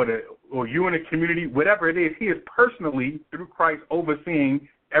or you and the community, whatever it is. He is personally, through Christ, overseeing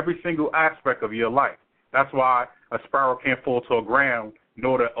every single aspect of your life. That's why a sparrow can't fall to the ground,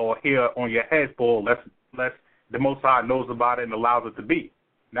 or hair on your head fall, unless the Most High knows about it and allows it to be.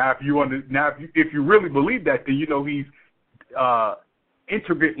 Now, if you really believe that, then he's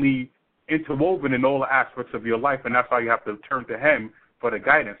intricately interwoven in all the aspects of your life, and that's why you have to turn to him for the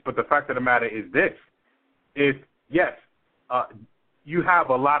guidance. But the fact of the matter is this: you have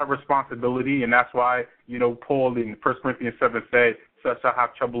a lot of responsibility, and that's why Paul in 1 Corinthians 7 said, "Such shall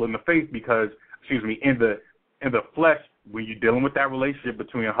have trouble in the faith," because in the flesh, when you're dealing with that relationship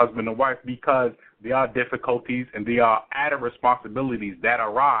between a husband and wife, because there are difficulties and there are added responsibilities that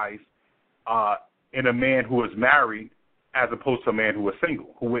arise in a man who is married as opposed to a man who is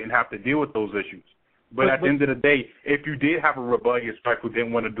single, who wouldn't have to deal with those issues. But at the end of the day, if you did have a rebellious wife who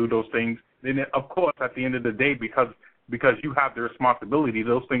didn't want to do those things, then of course at the end of the day, because you have the responsibility,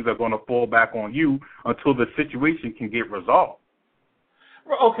 those things are going to fall back on you until the situation can get resolved.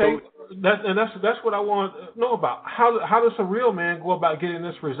 Okay, that's what I want to know about. How does a real man go about getting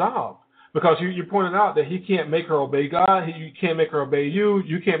this resolved? Because you pointed out that he can't make her obey God, you can't make her obey you,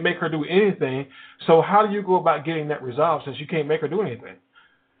 you can't make her do anything. So how do you go about getting that resolved since you can't make her do anything?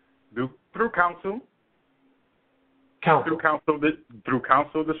 Through counsel. Counsel. Through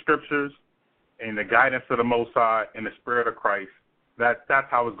counsel of the scriptures and the guidance of the Most High and the Spirit of Christ. That's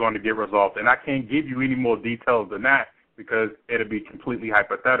how it's going to get resolved. And I can't give you any more details than that, because it'll be completely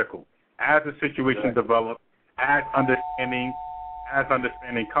hypothetical. As the situation develops, as understanding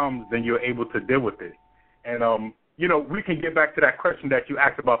comes, then you're able to deal with it. And, we can get back to that question that you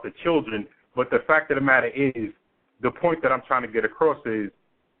asked about the children, but the fact of the matter is, the point that I'm trying to get across is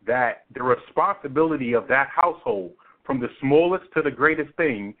that the responsibility of that household, from the smallest to the greatest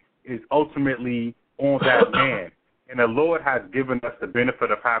thing, is ultimately on that man. And the Lord has given us the benefit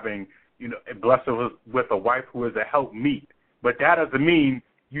of having blessed us with a wife who is a help meet. But that doesn't mean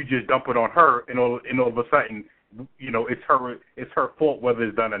you just dump it on her and all of a sudden, it's her fault whether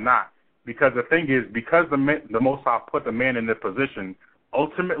it's done or not. Because the thing is, because the Most High put the man in this position,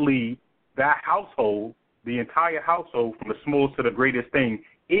 ultimately that household, the entire household, from the smallest to the greatest thing,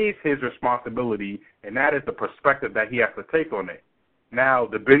 is his responsibility, and that is the perspective that he has to take on it. Now,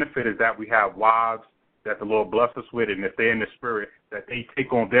 the benefit is that we have wives that the Lord bless us with, and if they're in the spirit, that they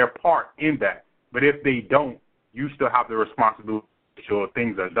take on their part in that. But if they don't, you still have the responsibility to make sure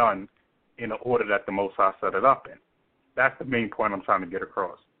things are done in the order that the Most High set it up in. That's the main point I'm trying to get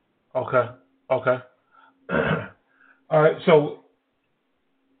across. Okay. All right. So,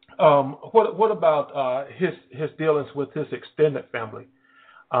 what about his dealings with his extended family?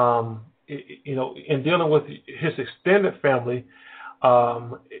 In dealing with his extended family,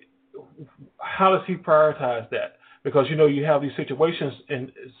 how does he prioritize that? Because you have these situations,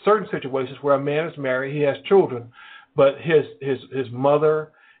 in certain situations where a man is married, he has children, but his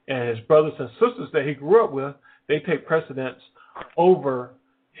mother and his brothers and sisters that he grew up with, they take precedence over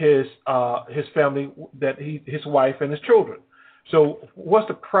his family, his wife and his children. So what's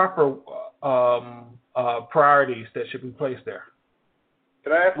the proper priorities that should be placed there?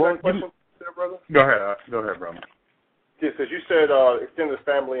 Can I ask that question, brother? Go ahead, brother. Yes, as you said, extended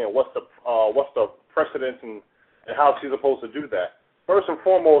family, and what's the precedence and how is he supposed to do that? First and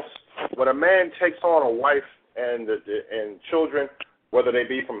foremost, when a man takes on a wife and children, whether they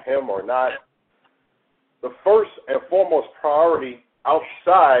be from him or not, the first and foremost priority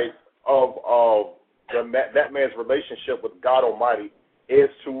outside of that man's relationship with God Almighty is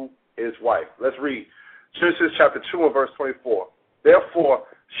to his wife. Let's read Genesis chapter 2 and verse 24. Therefore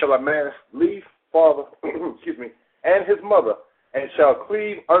shall a man leave father, and his mother, and shall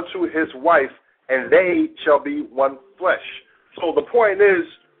cleave unto his wife, and they shall be one flesh. So the point is,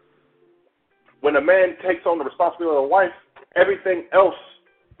 when a man takes on the responsibility of a wife, everything else,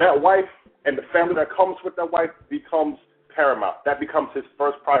 that wife and the family that comes with that wife becomes paramount. That becomes his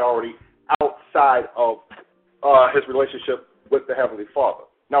first priority outside of his relationship with the Heavenly Father.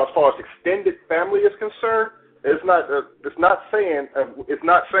 Now, as far as extended family is concerned, it's not saying.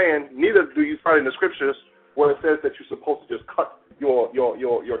 Neither do you find in the scriptures where it says that you're supposed to just cut your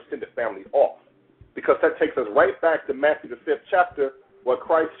extended family off, because that takes us right back to Matthew the 5th chapter, where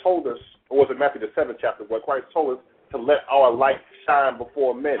Christ told us, or was it Matthew the 7th chapter, where Christ told us to let our light shine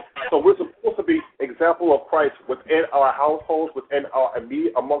before men. So we're supposed to be example of Christ within our households,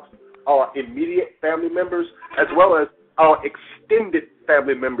 amongst our immediate family members, as well as our extended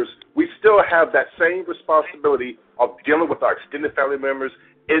family members. We still have that same responsibility of dealing with our extended family members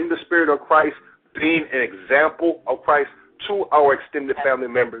in the spirit of Christ, being an example of Christ to our extended family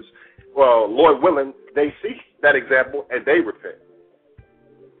members. Well, Lord willing, they see that example and they repent.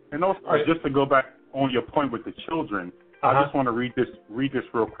 And also, just to go back on your point with the children, I just want to read this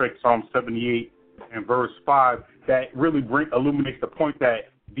real quick, Psalm 78 and verse 5, that really illuminates the point that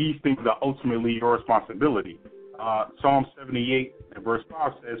these things are ultimately your responsibility. Psalm 78 and verse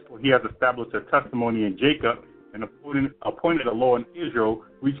 5 says, for he has established a testimony in Jacob and appointed a law in Israel,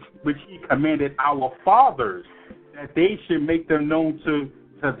 which he commanded our fathers, that they should make them known to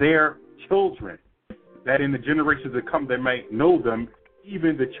their children, that in the generations to come they might know them,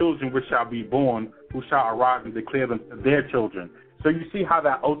 even the children which shall be born, who shall arise and declare them to their children. So you see how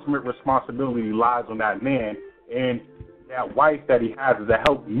that ultimate responsibility lies on that man, and that wife that he has is to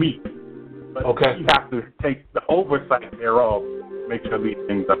help meet. But he has to take the oversight thereof, make sure these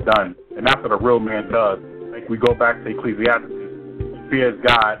things are done. And that's what a real man does. Like we go back to Ecclesiastes, he fears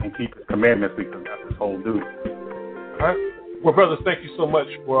God and keeps his commandments, because that's his whole duty. All right. Well, brothers, thank you so much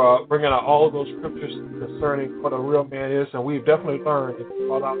for bringing out all of those scriptures concerning what a real man is, and we've definitely learned that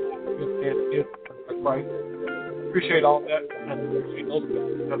all out is Christ. Appreciate all that, and appreciate those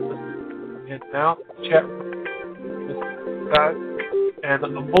that have listened. And now, chat with guys, and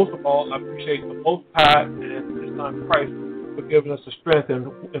most of all, I appreciate the Most High and His Son Christ for giving us the strength and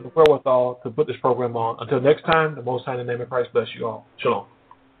the wherewithal to put this program on. Until next time, the Most High in the name of Christ bless you all. Shalom.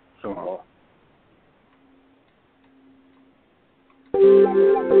 Shalom.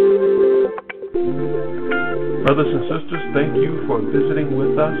 Brothers and sisters, thank you for visiting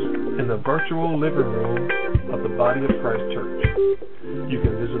with us in the virtual living room of the Body of Christ Church. You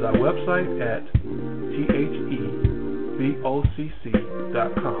can visit our website at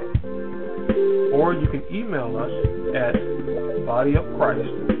thebocc.com, or you can email us at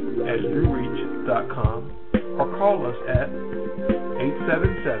bodyofchrist@newreach.com, or call us at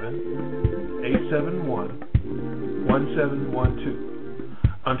 877-871-1712.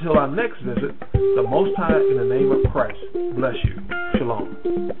 Until our next visit, the Most High in the name of Christ bless you. Shalom.